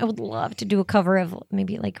beautiful. I would love to do a cover of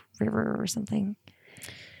maybe like River or something.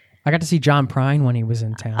 I got to see John Prine when he was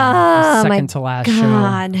in town. Oh, Second to last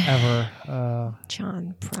God. show ever.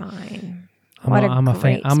 John Prine.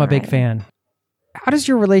 I'm a big fan. How does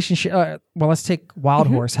your relationship? Well, let's take Wild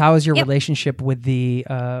Horse. How has your relationship with the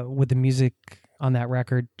music on that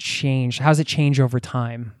record changed? How does it change over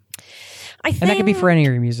time? And that could be for any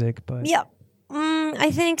of your music, but yeah. I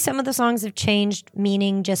think some of the songs have changed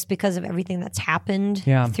meaning just because of everything that's happened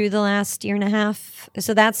through the last year and a half.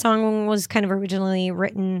 So that song was kind of originally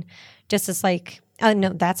written just as like,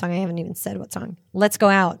 no, that song, I haven't even said what song. Let's Go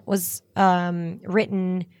Out was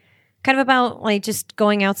written kind of about like just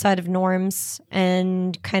going outside of norms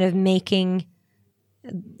and kind of making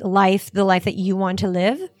the life that you want to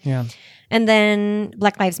live. Yeah. And then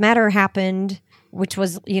Black Lives Matter happened, which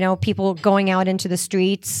was, people going out into the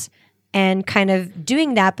streets and kind of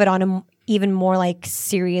doing that, but on a even more like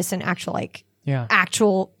serious and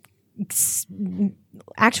actual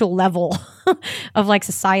level of like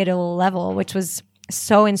societal level, which was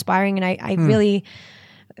so inspiring. And I really,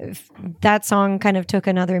 that song kind of took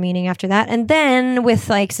another meaning after that. And then with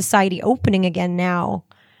like society opening again now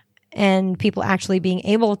and people actually being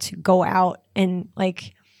able to go out and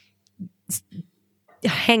like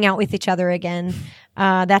hang out with each other again.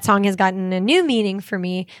 That song has gotten a new meaning for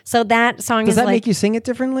me. So that song does that make you sing it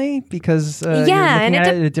differently because you're looking at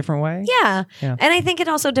it in a different way? Yeah, and I think it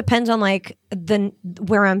also depends on like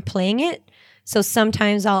where I'm playing it. So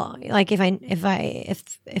sometimes I'll like if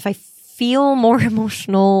I feel more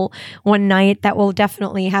emotional one night, that will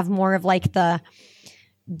definitely have more of like the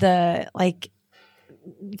like.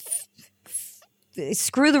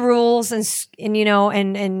 Screw the rules and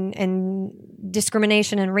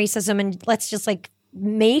discrimination and racism, and let's just like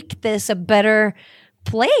make this a better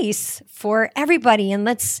place for everybody, and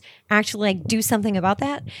let's actually like do something about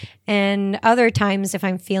that. And other times, if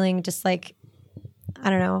I'm feeling just like I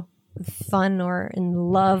don't know, fun or in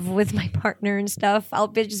love with my partner and stuff, I'll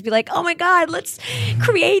just be like, oh my God, let's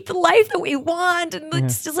create the life that we want, and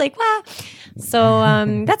let's just like wow.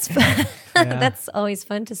 So that's that's always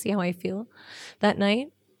fun to see how I feel that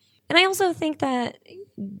night. And I also think that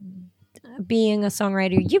being a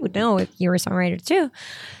songwriter, you would know if you're a songwriter too,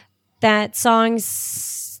 that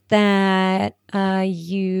songs that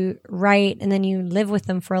you write and then you live with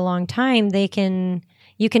them for a long time, you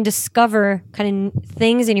can discover kind of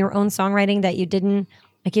things in your own songwriting that you didn't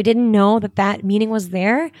know that meaning was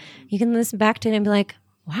there. You can listen back to it and be like,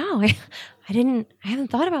 wow, I haven't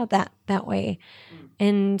thought about that way.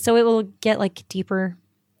 And so it will get like deeper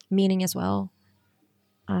meaning as well.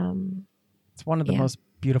 It's one of the most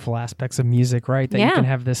beautiful aspects of music, right? That you can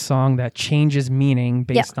have this song that changes meaning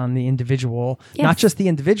based on the individual, not just the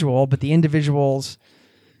individual, but the individual's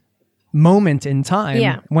moment in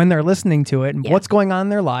time when they're listening to it and what's going on in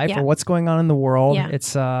their life or what's going on in the world.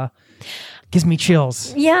 It's gives me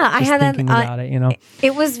chills. Yeah, I had thinking about it.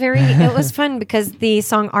 It was fun because the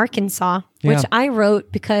song Arkansas, which I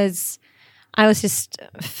wrote because I was just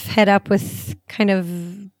fed up with kind of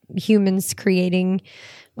humans creating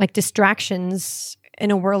like distractions in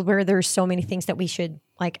a world where there's so many things that we should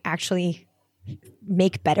like actually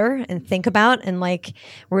make better and think about, and like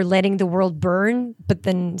we're letting the world burn, but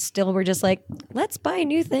then still we're just like, let's buy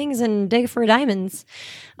new things and dig for diamonds.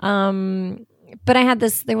 But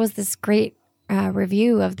there was this great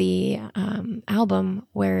review of the album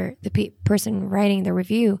where the person writing the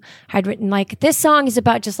review had written like, this song is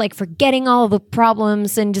about just like forgetting all the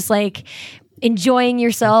problems and just like enjoying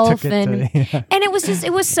yourself, and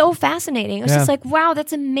it was so fascinating. It was just like, wow,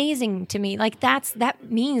 that's amazing to me. Like that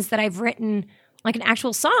means that I've written like an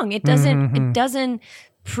actual song. It doesn't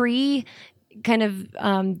kind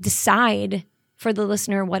of decide for the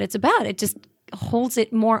listener what it's about. It just holds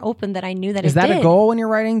it more open than I knew that it did. Is that a goal when you're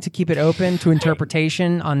writing, to keep it open to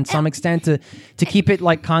interpretation on some extent, to keep it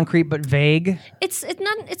like concrete but vague? It's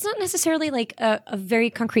not necessarily like a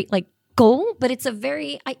very concrete like goal, but it's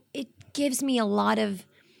it gives me a lot of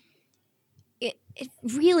it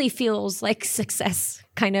really feels like success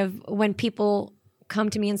kind of when people come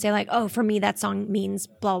to me and say like, oh, for me, that song means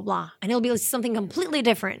blah, blah. And it'll be like something completely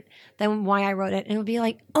different than why I wrote it. And it'll be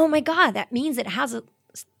like, oh my God, that means it has a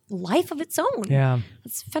life of its own. Yeah.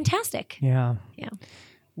 It's fantastic. Yeah. Yeah.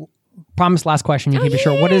 Promise last question. You keep it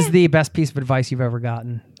short. What is the best piece of advice you've ever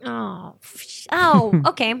gotten?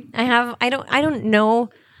 Okay. I don't know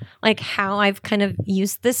like how I've kind of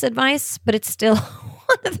used this advice, but it's still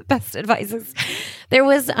one of the best advices. There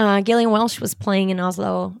was Gillian Welch was playing in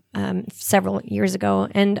Oslo several years ago,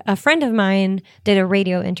 and a friend of mine did a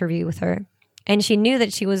radio interview with her, and she knew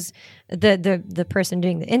that she was the person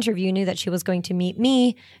doing the interview knew that she was going to meet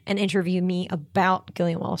me and interview me about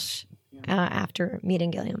Gillian Welch after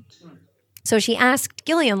meeting Gillian. So she asked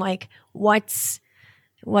Gillian like, what's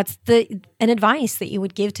an advice that you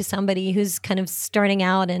would give to somebody who's kind of starting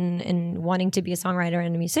out and wanting to be a songwriter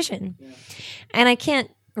and a musician? Yeah. And I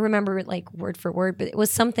can't remember like word for word, but it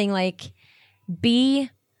was something like,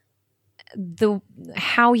 be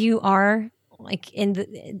how you are, like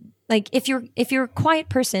if you're a quiet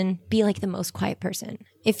person, be like the most quiet person.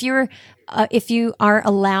 If you are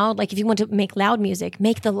allowed, like if you want to make loud music,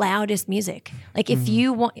 make the loudest music. Like if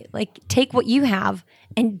you want, like take what you have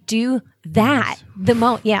and do that the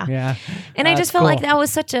most. Yeah. Yeah. And I just felt like that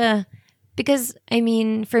was because I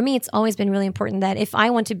mean, for me, it's always been really important that if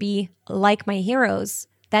I want to be like my heroes,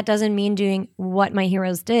 that doesn't mean doing what my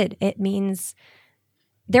heroes did. It means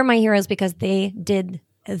they're my heroes because they did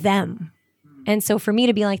them. And so for me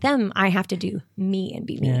to be like them, I have to do me and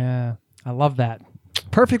be me. Yeah, I love that.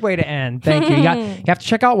 Perfect way to end. Thank you. You have to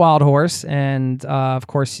check out Wild Horse. And of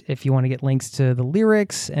course, if you want to get links to the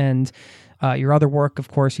lyrics and your other work, of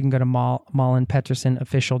course, you can go to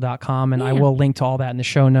MalinPettersonOfficial.com, and I will link to all that in the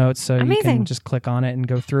show notes. So you can just click on it and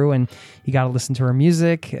go through, and you got to listen to her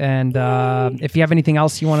music. And if you have anything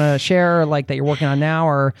else you want to share, like that you're working on now,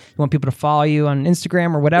 or you want people to follow you on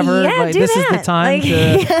Instagram or whatever, like, this is the time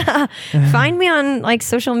to find me on like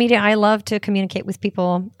social media. I love to communicate with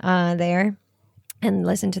people there and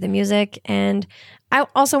listen to the music. And I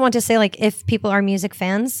also want to say, like, if people are music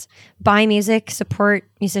fans, buy music, support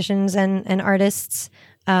musicians and artists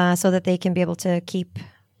so that they can be able to keep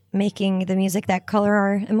making the music that color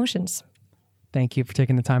our emotions. Thank you for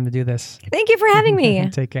taking the time to do this. Thank you for having me.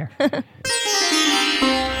 Take care.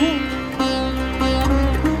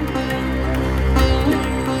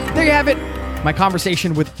 There you have it. My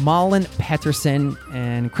conversation with Malin Pettersson,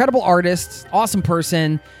 an incredible artist, awesome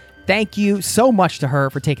person. Thank you so much to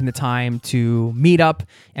her for taking the time to meet up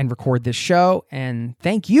and record this show. And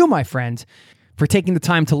thank you, my friend, for taking the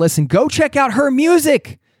time to listen. Go check out her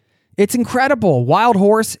music. It's incredible. Wild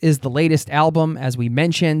Horse is the latest album, as we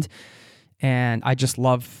mentioned. And I just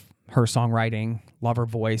love her songwriting, love her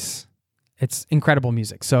voice. It's incredible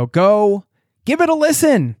music. So go give it a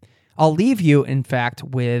listen. I'll leave you, in fact,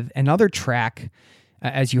 with another track.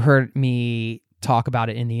 As you heard me talk about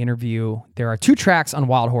it in the interview, there are 2 tracks on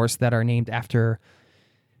Wild Horse that are named after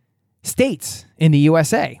states in the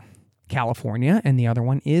USA, California, and the other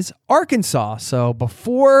one is Arkansas. So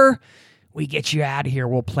before we get you out of here,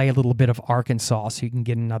 we'll play a little bit of Arkansas so you can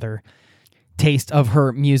get another taste of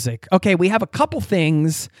her music. Okay, we have a couple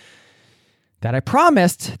things that I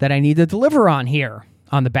promised that I need to deliver on here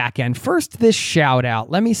on the back end. First, this shout out.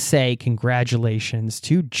 Let me say congratulations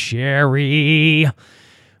to Jerry,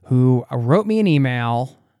 who wrote me an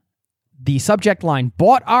email. The subject line,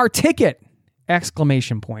 bought our ticket! !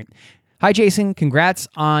 Hi, Jason. Congrats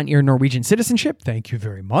on your Norwegian citizenship. Thank you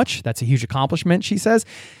very much. That's a huge accomplishment, she says.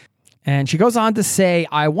 And she goes on to say,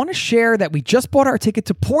 I want to share that we just bought our ticket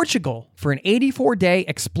to Portugal for an 84-day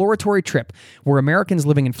exploratory trip. We're Americans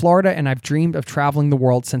living in Florida, and I've dreamed of traveling the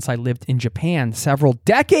world since I lived in Japan several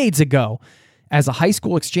decades ago as a high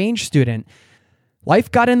school exchange student. Life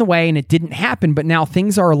got in the way and it didn't happen, but now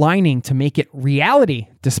things are aligning to make it reality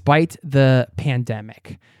despite the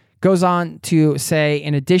pandemic. Goes on to say,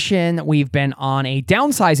 in addition, we've been on a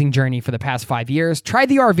downsizing journey for the past 5 years, tried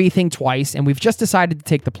the RV thing twice, and we've just decided to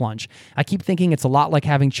take the plunge. I keep thinking it's a lot like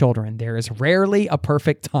having children. There is rarely a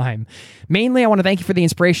perfect time. Mainly, I want to thank you for the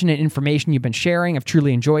inspiration and information you've been sharing. I've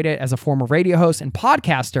truly enjoyed it. As a former radio host and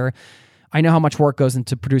podcaster, I know how much work goes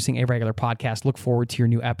into producing a regular podcast. Look forward to your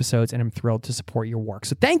new episodes, and I'm thrilled to support your work.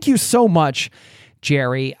 So thank you so much,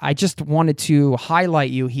 Jerry. I just wanted to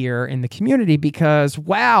highlight you here in the community because,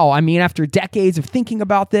 wow, I mean, after decades of thinking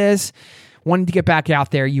about this, wanting to get back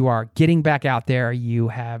out there, you are getting back out there. You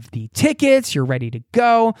have the tickets, you're ready to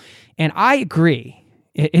go. And I agree.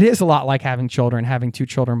 It is a lot like having children, having 2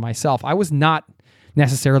 children myself. I was not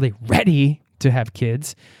necessarily ready to have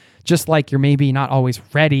kids. Just like you're maybe not always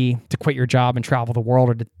ready to quit your job and travel the world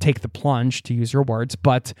or to take the plunge, to use your words,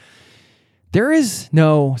 but there is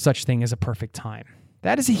no such thing as a perfect time.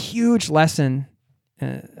 That is a huge lesson.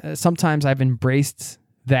 Sometimes I've embraced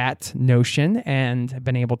that notion and have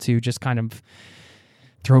been able to just kind of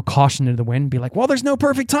throw caution into the wind and be like, well, there's no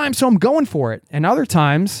perfect time, so I'm going for it. And other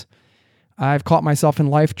times I've caught myself in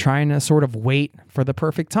life trying to sort of wait for the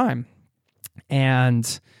perfect time. And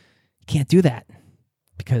you can't do that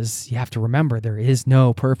because you have to remember there is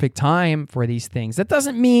no perfect time for these things. That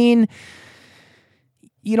doesn't mean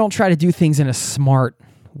you don't try to do things in a smart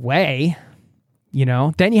way.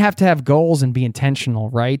 Then you have to have goals and be intentional,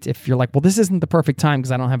 right? If you're like, well, this isn't the perfect time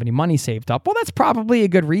because I don't have any money saved up. Well, that's probably a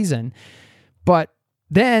good reason. But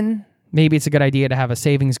then maybe it's a good idea to have a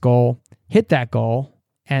savings goal, hit that goal,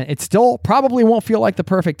 and it still probably won't feel like the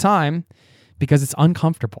perfect time because it's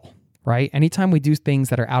uncomfortable, right? Anytime we do things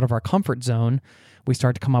that are out of our comfort zone, we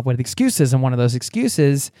start to come up with excuses. And one of those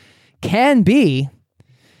excuses can be,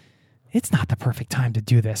 it's not the perfect time to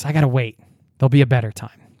do this. I got to wait. There'll be a better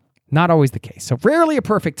time. Not always the case. So rarely a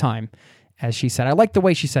perfect time, as she said. I like the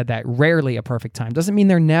way she said that. Rarely a perfect time. Doesn't mean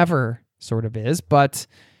there never sort of is, but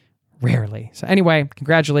rarely. So anyway,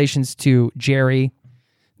 congratulations to Jerry.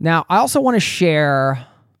 Now, I also want to share,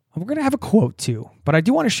 we're going to have a quote too, but I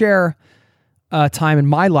do want to share a time in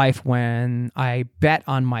my life when I bet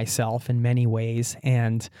on myself in many ways.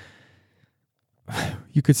 And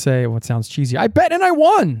you could say, well, it sounds cheesy. I bet and I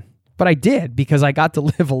won, but I did because I got to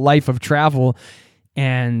live a life of travel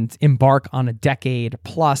and embark on a decade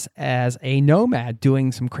plus as a nomad,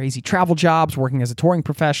 doing some crazy travel jobs, working as a touring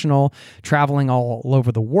professional, traveling all over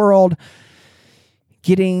the world,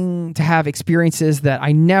 getting to have experiences that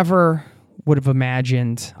I never would have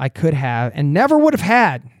imagined I could have and never would have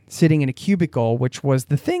had sitting in a cubicle, which was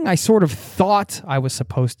the thing I sort of thought I was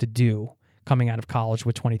supposed to do coming out of college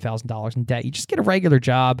with $20,000 in debt. You just get a regular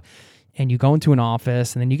job and you go into an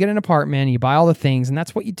office and then you get an apartment and you buy all the things and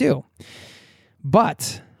that's what you do.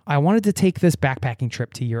 But I wanted to take this backpacking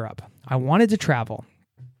trip to Europe. I wanted to travel.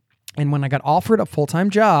 And when I got offered a full-time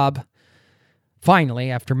job, finally,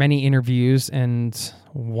 after many interviews and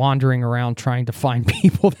wandering around trying to find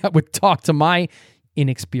people that would talk to my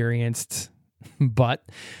inexperienced butt,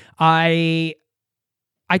 I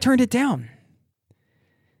turned it down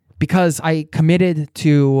because I committed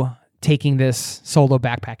to taking this solo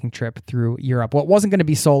backpacking trip through Europe. Well, it wasn't going to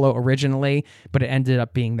be solo originally, but it ended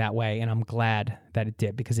up being that way. And I'm glad that it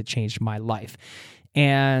did because it changed my life.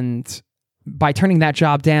 And by turning that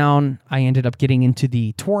job down, I ended up getting into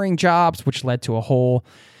the touring jobs, which led to a whole,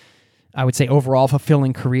 I would say, overall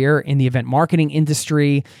fulfilling career in the event marketing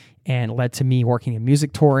industry, and led to me working in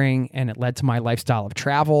music touring, and it led to my lifestyle of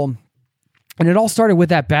travel. And it all started with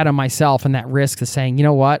that bet on myself and that risk of saying, you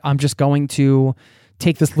know what, I'm just going to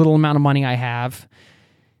take this little amount of money I have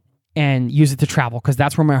and use it to travel because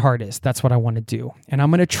that's where my heart is. That's what I want to do. And I'm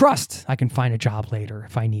going to trust I can find a job later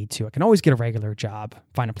if I need to. I can always get a regular job,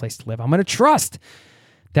 find a place to live. I'm going to trust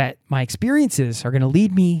that my experiences are going to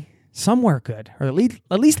lead me somewhere good, or at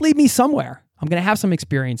least lead me somewhere. I'm going to have some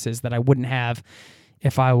experiences that I wouldn't have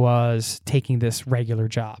if I was taking this regular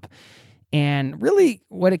job. And really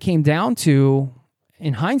what it came down to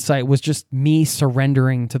in hindsight was just me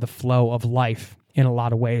surrendering to the flow of life in a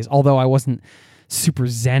lot of ways. Although I wasn't super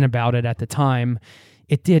zen about it at the time,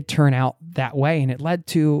 it did turn out that way, and it led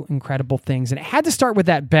to incredible things. And it had to start with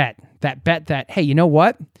that bet that, hey, you know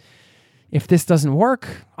what? If this doesn't work,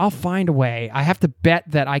 I'll find a way. I have to bet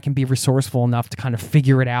that I can be resourceful enough to kind of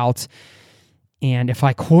figure it out. And if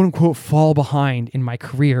I quote unquote fall behind in my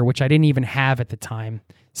career, which I didn't even have at the time,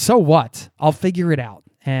 so what? I'll figure it out.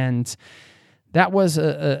 And that was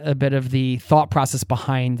a bit of the thought process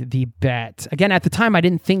behind the bet. Again, at the time, I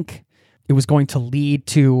didn't think it was going to lead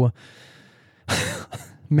to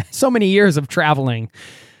so many years of traveling,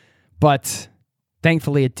 but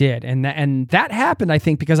thankfully it did. And that happened, I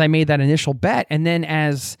think, because I made that initial bet. And then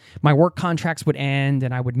as my work contracts would end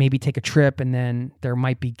and I would maybe take a trip, and then there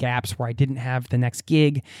might be gaps where I didn't have the next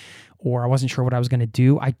gig or I wasn't sure what I was going to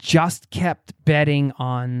do, I just kept betting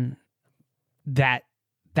on that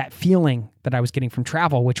feeling that I was getting from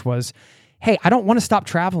travel, which was, hey, I don't want to stop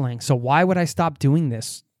traveling. So why would I stop doing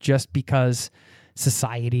this just because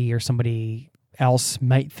society or somebody else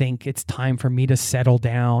might think it's time for me to settle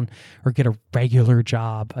down or get a regular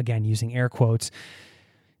job? Again, using air quotes.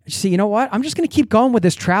 See, you know what? I'm just going to keep going with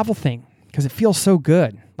this travel thing because it feels so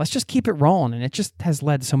good. Let's just keep it rolling. And it just has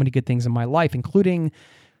led to so many good things in my life, including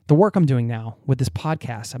the work I'm doing now with this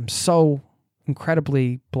podcast. I'm so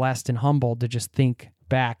incredibly blessed and humbled to just think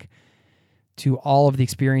back to all of the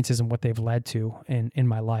experiences and what they've led to in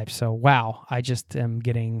my life. So, wow, I just am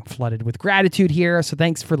getting flooded with gratitude here. So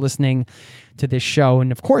thanks for listening to this show.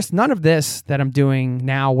 And of course, none of this that I'm doing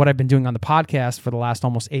now, what I've been doing on the podcast for the last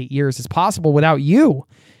almost 8 years, is possible without you,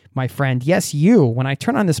 my friend. Yes, you. When I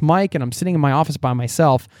turn on this mic and I'm sitting in my office by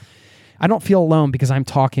myself, I don't feel alone because I'm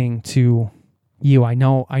talking to you. I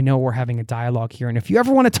know we're having a dialogue here. And if you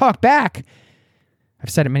ever want to talk back, I've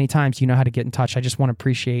said it many times, you know how to get in touch. I just want to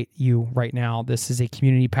appreciate you right now. This is a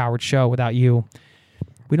community-powered show. Without you,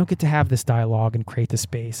 we don't get to have this dialogue and create the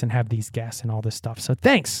space and have these guests and all this stuff. So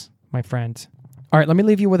thanks, my friend. All right, let me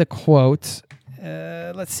leave you with a quote.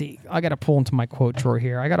 Let's see. I got to pull into my quote drawer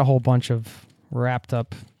here. I got a whole bunch of wrapped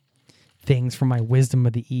up things from my Wisdom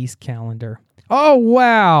of the East calendar. Oh,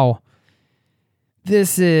 wow.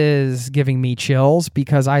 This is giving me chills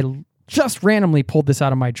because I just randomly pulled this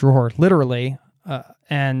out of my drawer, literally.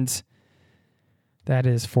 And that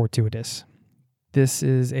is fortuitous. This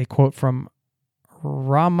is a quote from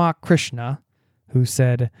Ramakrishna, who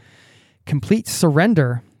said, "Complete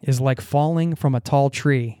surrender is like falling from a tall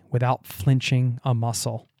tree without flinching a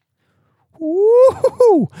muscle."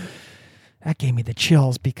 Woo-hoo! That gave me the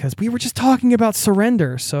chills because we were just talking about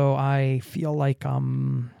surrender. So I feel like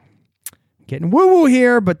I'm getting woo-woo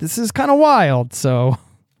here, but this is kind of wild. So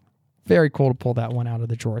very cool to pull that one out of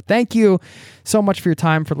the drawer. Thank you so much for your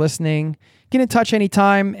time, for listening. Get in touch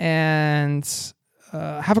anytime, and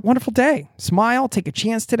have a wonderful day. Smile, take a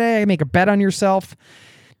chance today, make a bet on yourself.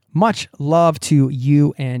 Much love to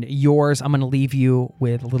you and yours. I'm going to leave you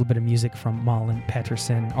with a little bit of music from Malin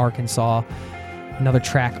Pettersson, Arkansas. Another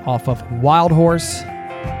track off of Wild Horse.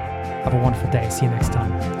 Have a wonderful day. See you next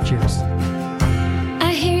time. Cheers.